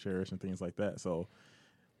and cherish and things like that. So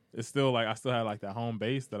it's still like I still have like that home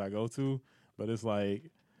base that I go to, but it's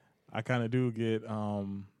like I kind of do get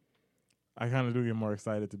more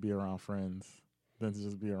excited to be around friends than to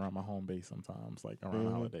just be around my home base sometimes, like around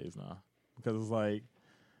the holidays now, because it's like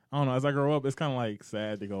I don't know. As I grow up, it's kind of like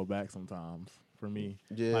sad to go back sometimes. For me,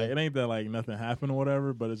 like it ain't that like nothing happened or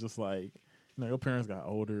whatever, but it's just like your parents got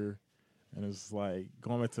older, and it's like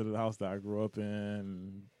going back to the house that I grew up in,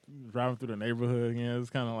 and driving through the neighborhood again. It's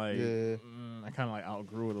kind of like I kind of like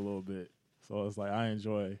outgrew it a little bit, so it's like I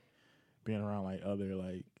enjoy being around like other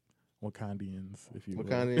like Wakandians, if you will.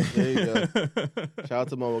 Wakandians, there you go. Shout out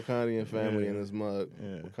to my Wakandian family in this mug.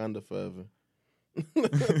 Yeah. Wakanda forever,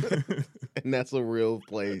 and that's a real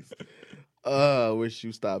place. I wish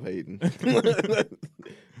you stop hating.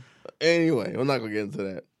 Anyway, I'm not gonna get into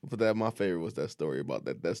that. But my favorite was that story about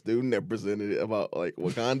that student that presented it about like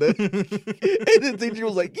Wakanda. And the teacher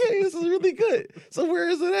was like, "Yeah, this is really good. So where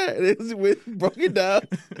is it at?" And it broke it down.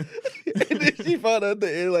 And then she found out at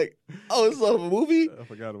the end, like, "Oh, it's not a movie." I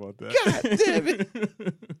forgot about that. God damn it!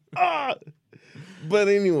 But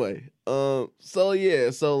anyway, so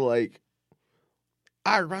like.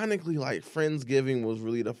 Ironically, like Friendsgiving was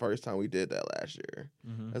really the first time we did that last year.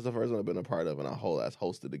 Mm-hmm. That's the first one I've been a part of, and I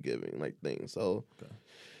hosted the giving like thing. So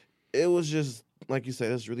it was just like you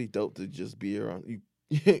said, it's really dope to just be around. You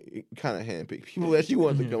kind of handpick people that you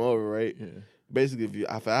want to come over, right? Yeah. Basically,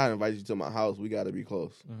 if I invite you to my house, we got to be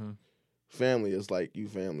close. Mm-hmm. Family is like you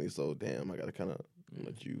family, so damn, I got to kind of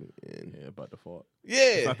let you in. Yeah, by default. Yeah.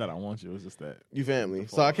 It's not that I want you, it's just that. You family.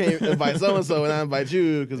 So I can't invite so-and-so and I invite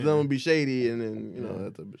you because then I'm going to be shady and then,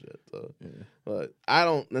 that type of shit. So, but I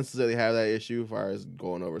don't necessarily have that issue as far as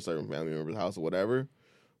going over a certain family member's house or whatever.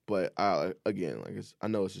 But I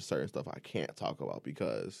know it's just certain stuff I can't talk about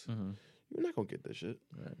because you're not going to get this shit.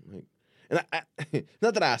 Right. Like, and I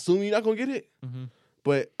not that I assume you're not going to get it,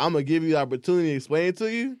 but I'm going to give you the opportunity to explain it to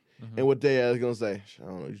you. And what they is gonna say, I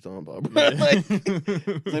don't know what you're talking about, bro. Like,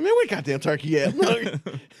 man, where goddamn turkey at?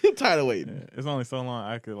 I'm tired of waiting. Yeah, it's only so long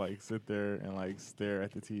I could like sit there and like stare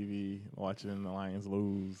at the TV watching the Lions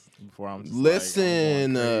lose before I'm just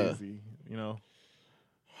listen. Like, I'm going crazy,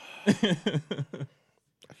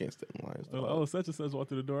 I can't stand the Lions. Oh, such and such walked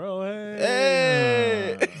through the door. Oh,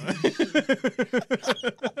 hey.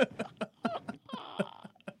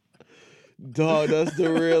 Dog, that's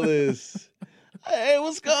the realest. Hey,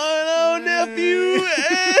 what's going on, nephew?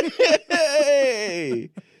 Hey,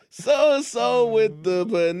 so with the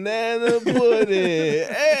banana pudding.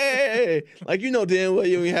 Hey, like you know damn well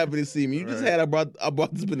you ain't happy to see me. You just had I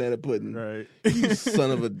brought this banana pudding. Right. You son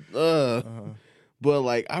of a. But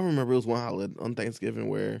like I remember it was one holiday on Thanksgiving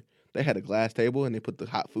where they had a glass table and they put the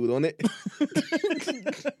hot food on it.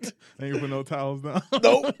 They ain't put no towels down.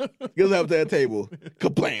 Nope. Goes up to that table.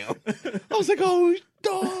 Kablam. I was like, oh,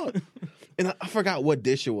 dog. And I forgot what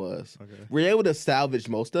dish it was. Okay. We were able to salvage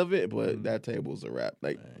most of it, but that table's a wrap.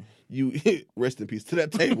 Like, you rest in peace to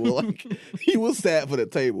that table. Like, he was sad for the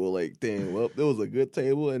table. Like, damn, well, it was a good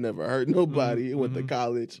table. It never hurt nobody. It went to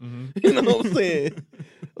college. You know what I'm saying?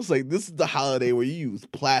 It's like, this is the holiday where you use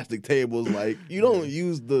plastic tables. Like, you don't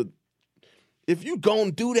use the... If you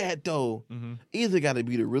gonna do that, though, either got to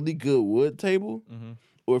be the really good wood table,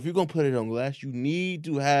 or if you're gonna put it on glass, you need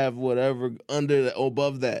to have whatever under that,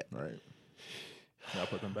 above that. Right. Gotta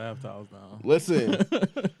put them bath towels down. Listen,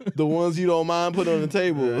 the ones you don't mind put on the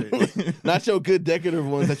table, not your good decorative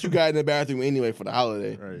ones that you got in the bathroom anyway for the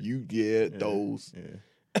holiday. Right. You get those. Yeah.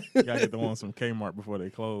 You gotta get the ones from Kmart before they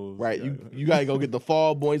close. Right. You gotta go get the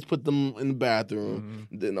fall boys, put them in the bathroom.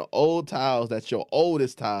 Then the old towels, that's your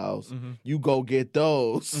oldest towels. You go get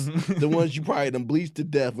those. The ones you probably done bleached to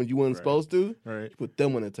death when you weren't supposed to. Right. You put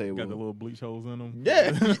them on the table. Got the little bleach holes in them.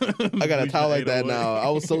 Yeah. I got a towel like that now. I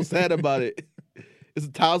was so sad about it. It's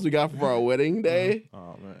the towels we got for our wedding day.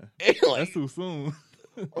 Oh man. Like, that's too soon.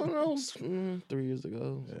 Oh no, it was 3 years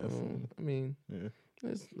ago. Yeah, I mean,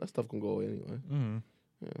 that stuff can go away anyway.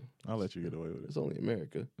 Yeah, I'll let you get away with it. It's only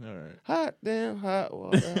America. All right. Hot, damn, hot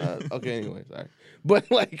water. Hot. Okay, anyway, sorry.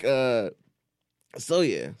 But like,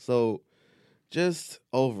 so just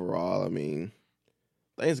overall, I mean,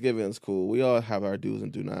 Thanksgiving is cool. We all have our do's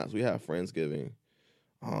and do nots. We have Friendsgiving.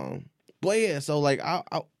 But yeah, so like,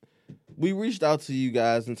 we reached out to you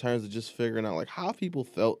guys in terms of just figuring out like how people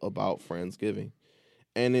felt about Friendsgiving,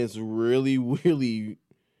 and it's really, really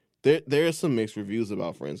there are some mixed reviews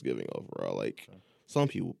about Friendsgiving overall. Like, some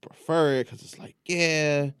people prefer it because it's like,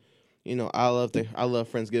 yeah, you know, I love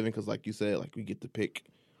Friendsgiving because, like you said, like we get to pick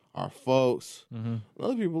our folks.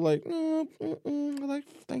 Other people like, no, I like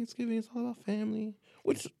Thanksgiving. It's all about family,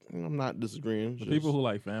 which I'm not disagreeing. The people who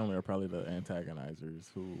like family are probably the antagonizers.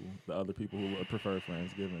 Who the other people who prefer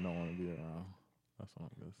Friendsgiving don't want to be around. That's what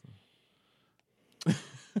I'm guessing.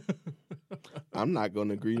 I'm not going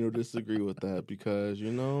to agree nor disagree with that because,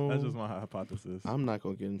 you know, that's just my hypothesis. I'm not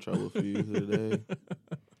going to get in trouble for you today.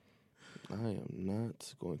 I am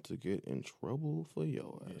not going to get in trouble for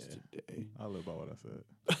your ass today. I live by what I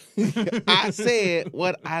said. I said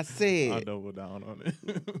what I said. I double down on it.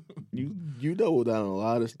 You double down on a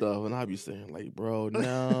lot of stuff, and I be saying like, bro,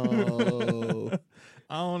 no.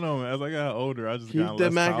 I don't know, man. As I got older, I just got keep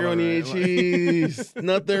that macaroni and cheese.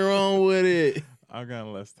 Nothing wrong with it. I got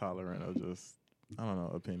less tolerant of just, I don't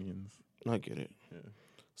know, opinions. I get it. Yeah.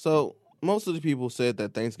 So most of the people said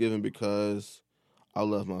that Thanksgiving because I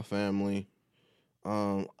love my family.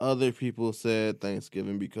 Other people said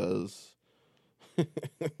Thanksgiving because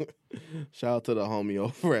shout out to the homie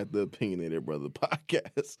over at the Opinionated Brother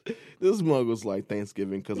podcast. This mug was like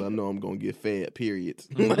Thanksgiving because I know I'm gonna get fed. Period.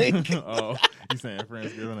 Like, oh, you saying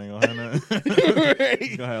Friendsgiving ain't gonna have nothing?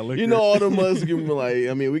 Right. Gonna have liquor. You know, all the mugs give me like,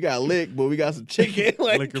 I mean, we got lick, but we got some chicken.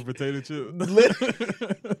 Like, liquor, potato chip.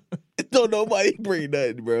 Don't nobody bring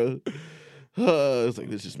nothing, bro. It's like,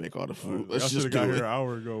 let's just make all the food. I Let's should just have got do it. here an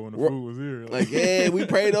hour ago when the food was here. Like, yeah, we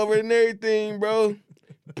prayed over it and everything, bro.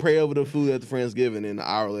 Pray over the food at the Friendsgiving, and an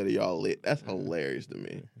hour later, y'all lit. That's hilarious to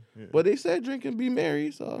me. Yeah. But they said drink and be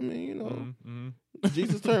merry, so I mean, you know,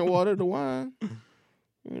 Jesus turned water to wine.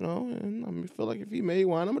 You know, and I mean, feel like if he made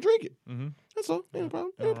wine, I'm gonna drink it. That's all. Ain't no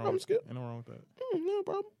problem. Ain't no problem. Skip. Ain't no wrong with that. No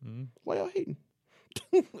problem. Why y'all hating?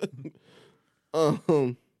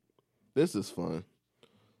 This is fun.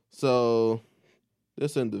 So,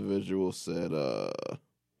 this individual said,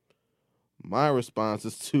 my response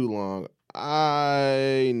is too long.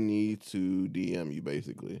 I need to DM you,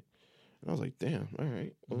 basically. And I was like, damn, all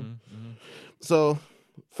right. Well. So,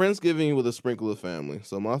 Friendsgiving with a sprinkle of family.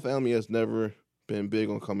 So, my family has never been big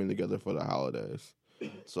on coming together for the holidays.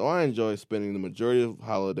 So, I enjoy spending the majority of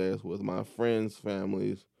holidays with my friends'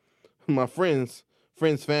 families, families,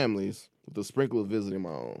 with a sprinkle of visiting my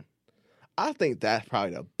own. I think that's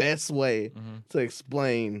probably the best way to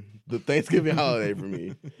explain the Thanksgiving holiday for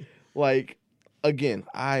me. Like, again,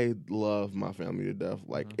 I love my family to death.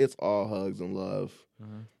 Like, it's all hugs and love.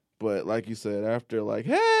 But like you said, after like,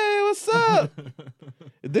 hey, what's up?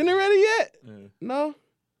 Dinner ready yet? No.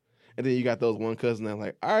 And then you got those one cousin that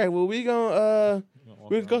like, all right, well we gonna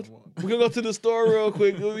go to the store real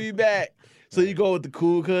quick. We'll be back. So you go with the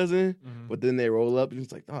cool cousin, but then they roll up and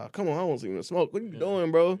it's like, oh come on, I want to smoke. What are you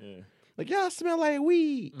doing, bro? Yeah. Like y'all smell like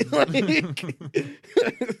weed. And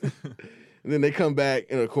then they come back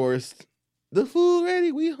and of course, the food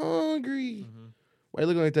ready. We hungry. Why you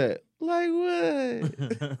looking like that? Like what?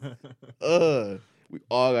 We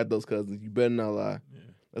all got those cousins. You better not lie. Yeah.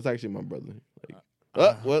 That's actually my brother.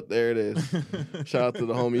 Like, there it is. Shout out to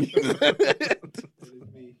the homie.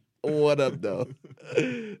 What up, though?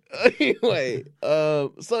 Anyway,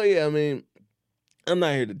 so yeah, I mean, I'm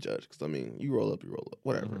not here to judge because I mean, you roll up,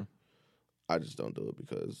 whatever. I just don't do it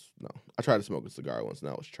because no. I tried to smoke a cigar once and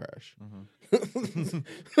that was trash.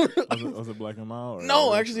 Was it Black and Mild?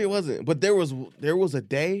 No, actually it wasn't. But there was a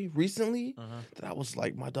day recently that I was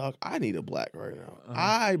like, my dog, I need a black right now.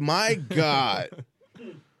 My God,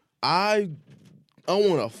 I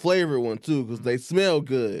want a flavored one too because they smell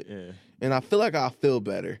good. Yeah. And I feel like I'll feel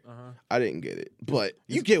better. I didn't get it, but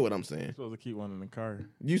you get what I'm saying. You're supposed to keep one in the car.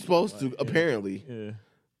 You supposed to apparently. Yeah.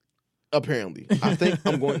 Apparently. I think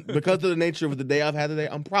I'm going, because of the nature of the day I've had today,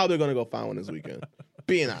 I'm probably going to go find one this weekend.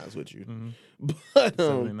 Being honest with you. But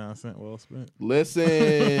 79 cents well spent.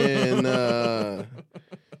 Listen,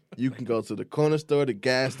 you can go to the corner store, the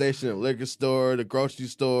gas station, the liquor store, the grocery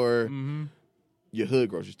store, your hood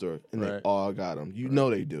grocery store, and they all got them. You know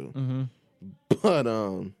they do.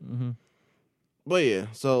 But yeah,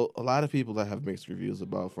 so a lot of people that have mixed reviews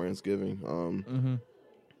about Friendsgiving.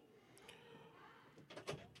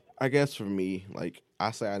 I guess for me, like,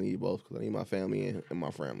 I say I need both because I need my family and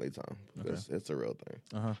my family time because it's a real thing.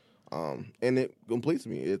 And it completes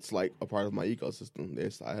me. It's like a part of my ecosystem.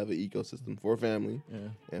 I have an ecosystem for family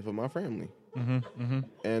and for my family.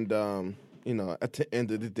 And, you know, at the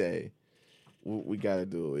end of the day, we got to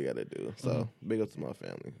do what we got to do. So big up to my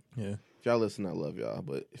family. Yeah. If y'all listen, I love y'all.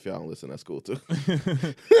 But if y'all don't listen, that's cool, too. I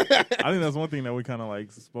think that's one thing that we kind of,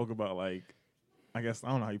 like, spoke about, like, I guess, I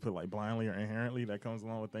don't know how you put it, like, blindly or inherently that comes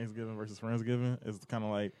along with Thanksgiving versus Friendsgiving. It's kind of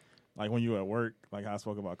like when you at work, like how I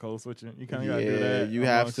spoke about code switching. You kind of got to do that. You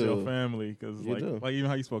have to. Your family, because like even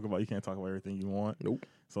how you spoke about, you can't talk about everything you want. Nope.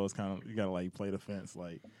 So it's kind of, you got to like play the fence.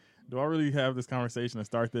 Like, do I really have this conversation and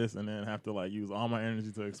start this and then have to like use all my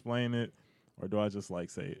energy to explain it? Or do I just like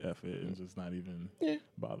say F it and just not even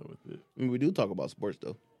bother with it? I mean, we do talk about sports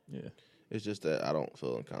though. Yeah. It's just that I don't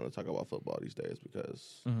feel kind of talk about football these days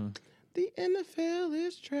because the NFL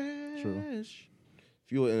is trash. True.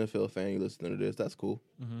 If you're an NFL fan, you listen to this, that's cool.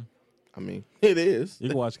 I mean, it is. You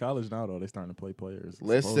can watch college now, though. They're starting to play players.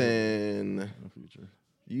 Listen. In the future.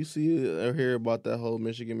 You see or hear about that whole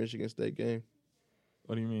Michigan State game?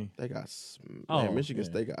 What do you mean? They got Michigan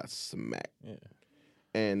State got smacked. Yeah.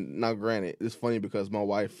 And now, granted, it's funny because my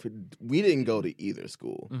wife, we didn't go to either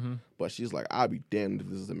school, but she's like, I'll be damned if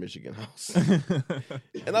this is a Michigan house.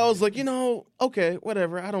 And I was like, you know, okay,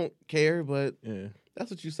 whatever. I don't care, but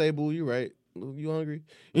that's what you say, boo. You right. You hungry?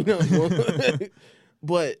 You know.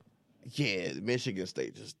 But yeah, Michigan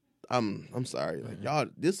State just. I'm sorry, like y'all.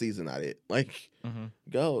 This season not it. Like,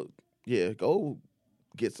 go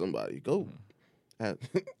get somebody. Go.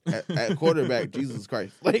 At quarterback, Jesus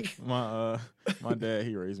Christ! Like my dad,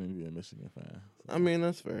 he raised me to be a Michigan fan. I mean,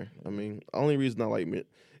 that's fair. I mean, only reason I like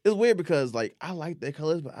it's weird because like I like their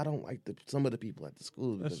colors, but I don't like some of the people at the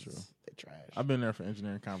school because that's true. They're trash. I've been there for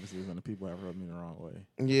engineering conferences, and the people have rubbed me the wrong way.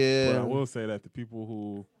 Yeah, but I will say that the people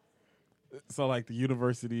who, so like the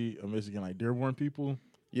University of Michigan, like Dearborn people,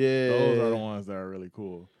 those are the ones that are really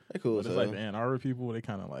cool. They're cool. But it's like the Ann Arbor people, they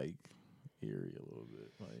kind of like eerie a little bit.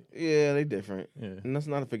 Like, yeah, they different. Yeah, and let's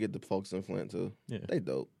not forget the folks in Flint too. Yeah, they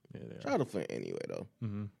dope. Yeah, they Shout out to Flint anyway though.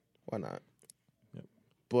 Why not? Yep.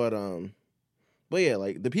 But yeah,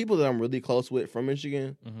 like the people that I'm really close with from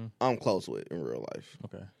Michigan, I'm close with in real life.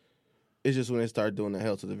 Okay. It's just when they start doing the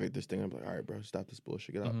Hell to the Victors thing, I'm like, all right, bro, stop this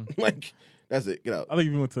bullshit, get out. Like, that's it, get out. I think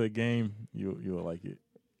if you went to a game, you'll like it.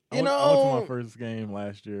 I went to my first game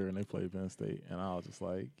last year and they played Penn State, and I was just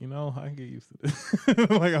like, you know, I can get used to this.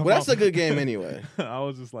 Like, well, that's a good game anyway. I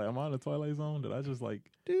was just like, am I in the Twilight Zone? Did I just like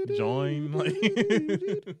join? Like,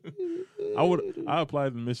 I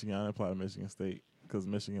applied to Michigan. I didn't apply to Michigan State because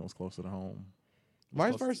Michigan was closer to home.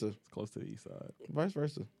 Vice versa. It's close to the east side. Vice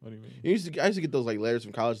versa. What do you mean? I used to get those like letters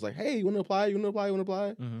from college like, hey, you want to apply? You want to apply? You want to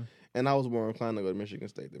apply? And I was more inclined to go to Michigan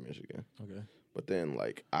State than Michigan. Okay. But then,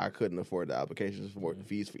 like, I couldn't afford the applications for the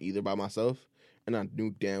fees for either by myself. And I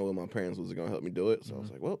knew damn well my parents wasn't going to help me do it. So I was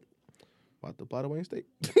like, well, about to apply to Wayne State.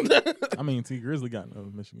 I mean, T. Grizzly got no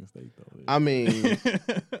Michigan State, though. I mean,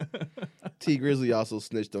 T. Grizzly also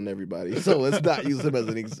snitched on everybody. So let's not use him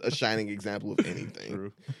as a shining example of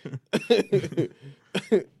anything.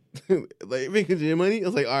 True. like making your money. I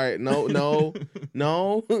was like, all right, no,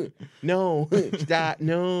 stop,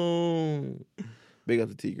 no. Big up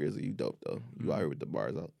to T Grizzly, you dope though. You out here with the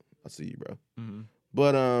bars out. I see you, bro. Mm-hmm.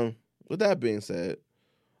 But with that being said,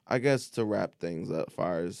 I guess to wrap things up, as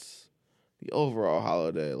far as the overall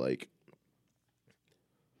holiday, like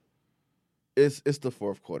it's the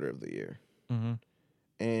fourth quarter of the year,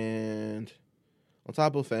 and on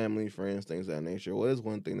top of family, friends, things of that nature, what is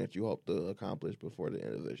one thing that you hope to accomplish before the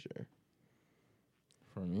end of this year?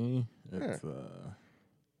 For me, it's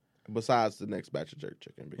besides the next batch of jerk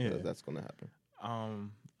chicken, because that's gonna happen.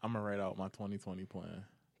 I'm gonna write out my 2020 plan.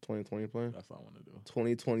 2020 plan? That's all I want to do.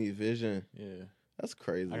 2020 vision. Yeah. That's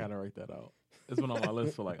crazy. I gotta write that out. It's been on my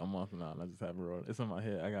list for like a month now, and I just haven't wrote it. It's in my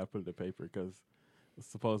head. I gotta put it to paper because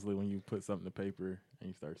supposedly when you put something to paper and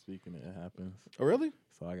you start speaking it, it happens. Oh, really?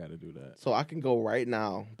 So I gotta do that. So I can go right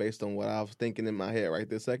now, based on what I was thinking in my head right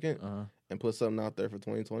this second, and put something out there for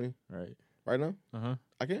 2020? Right. Right now? Uh-huh.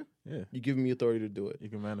 I can? Yeah. You giving me authority to do it. You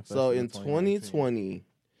can manifest. So in 2020,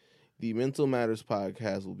 the Mental Matters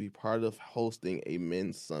podcast will be part of hosting a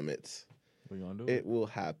men's summit. We're gonna do It will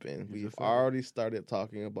happen. We've already started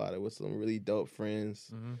talking about it with some really dope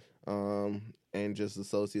friends, and just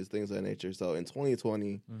associates, things of that nature. So in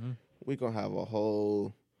 2020, we're gonna have a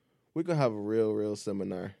real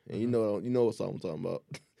seminar, and you know what I'm talking about.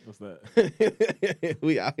 What's that?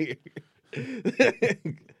 We out here.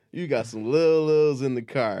 You got some littles in the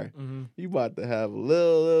car. You about to have a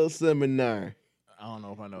little seminar. I don't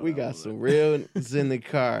know if I know. We got some reals in the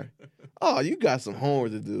car. Oh, you got some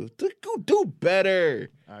homework to do. Do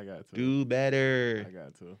better. I got to. Do better. I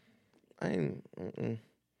got to. I ain't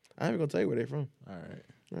gonna tell you where they're from. All right.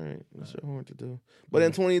 That's your homework to do. But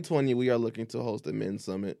in 2020, we are looking to host a men's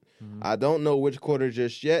summit. I don't know which quarter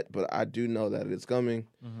just yet, but I do know that it's coming.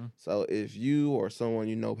 So if you or someone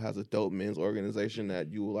you know has a dope men's organization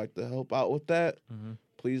that you would like to help out with that,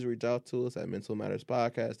 please reach out to us at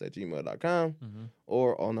mentalmatterspodcast@gmail.com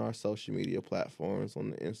or on our social media platforms,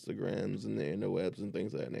 on the Instagrams and the interwebs and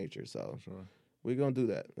things of that nature. So we're going to do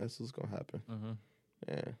that. That's what's going to happen.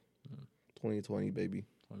 Yeah. 2020, baby.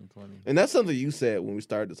 2020. And that's something you said when we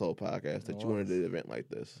started this whole podcast, that you wanted an event like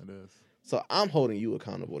this. It is. So I'm holding you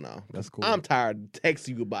accountable now. That's cool. I'm tired of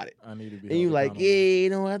texting you about it. I need to be. And you like, yeah, you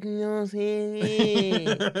know what I'm saying?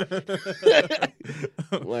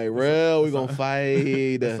 Like, real, we gonna fight.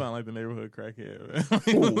 You sound like the neighborhood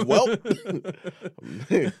crackhead. Well,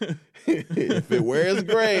 if it wears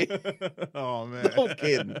gray. Oh man, I'm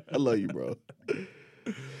kidding. I love you, bro.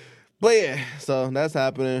 But yeah, so that's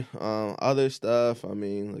happening. Other stuff, I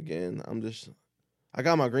mean, again, I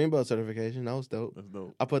got my Greenbelt certification. That was dope. That's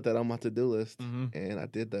dope. I put that on my to-do list, and I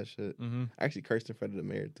did that shit. I actually cursed in front of the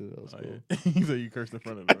mayor, too. That was cool. Yeah. You said you cursed in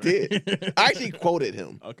front of the mayor. I did. I actually quoted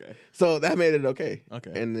him. Okay. So that made it okay.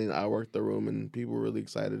 Okay. And then I worked the room, and people were really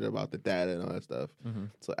excited about the data and all that stuff.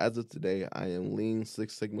 So as of today, I am Lean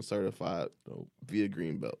Six Sigma certified via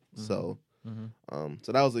Greenbelt. So...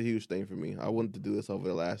 so that was a huge thing for me. I wanted to do this over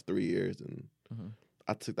the last 3 years, and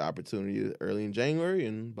I took the opportunity early in January,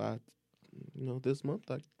 and by this month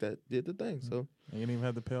that did the thing. So you didn't even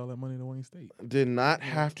have to pay all that money to Wayne State. Did not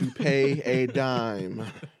have to pay a dime.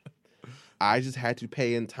 I just had to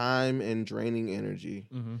pay in time and draining energy,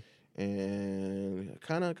 and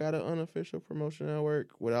kind of got an unofficial promotion at work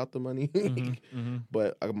without the money.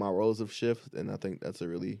 But my roles have shifted, and I think that's a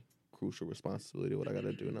really crucial responsibility what I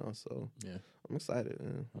gotta do now. So yeah, I'm excited,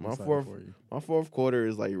 man. My fourth quarter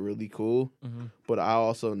is like really cool, but I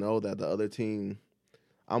also know that the other team,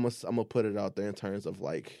 I'm gonna put it out there in terms of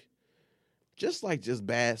just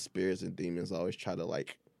bad spirits and demons always try to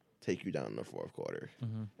take you down in the fourth quarter,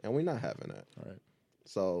 and we're not having that. All right.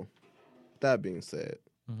 So that being said,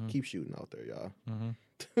 keep shooting out there, y'all.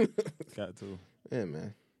 Got to. Yeah,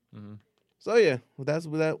 man. So yeah, that's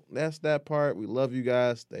that part. We love you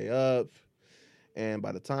guys. Stay up, and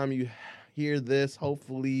by the time you hear this,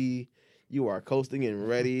 hopefully you are coasting and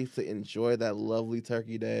ready to enjoy that lovely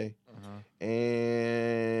Turkey Day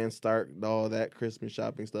and start all that Christmas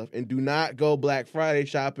shopping stuff. And do not go Black Friday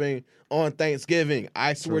shopping on Thanksgiving.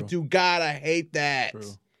 I swear to God, I hate that.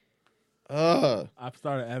 True. I've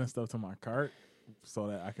started adding stuff to my cart so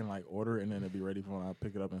that I can order it and then it'll be ready for when I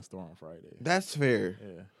pick it up in store on Friday. That's fair.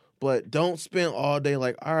 Yeah. But don't spend all day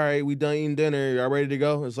all right, we done eating dinner. Y'all ready to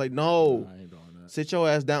go? It's like, no. I ain't doing that. Sit your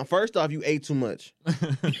ass down. First off, you ate too much.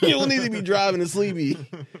 You don't need to be driving and sleepy.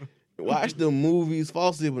 Watch the movies. Fall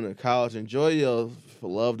asleep on the couch. Enjoy your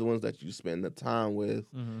loved ones that you spend the time with.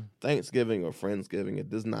 Thanksgiving or Friendsgiving,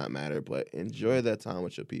 it does not matter. But enjoy that time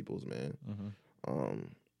with your peoples, man.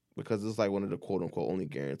 Because it's one of the quote-unquote only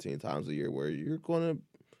guaranteed times of year where you're going to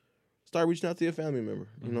start reaching out to your family member.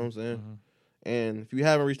 You know what I'm saying? Mm-hmm. And if you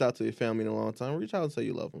haven't reached out to your family in a long time, reach out and say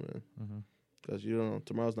you love them, man. Mm-hmm. Because you don't know,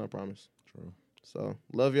 tomorrow's not promised. True. So,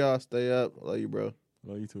 love y'all. Stay up. Love you, bro.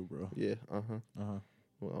 Love you too, bro. Yeah, Uh-huh.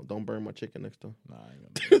 Well, don't burn my chicken next time. Nah,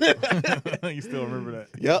 I ain't gonna do it. You still remember that?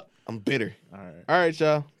 Yep, I'm bitter. All right. All right,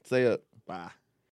 y'all. Stay up. Bye.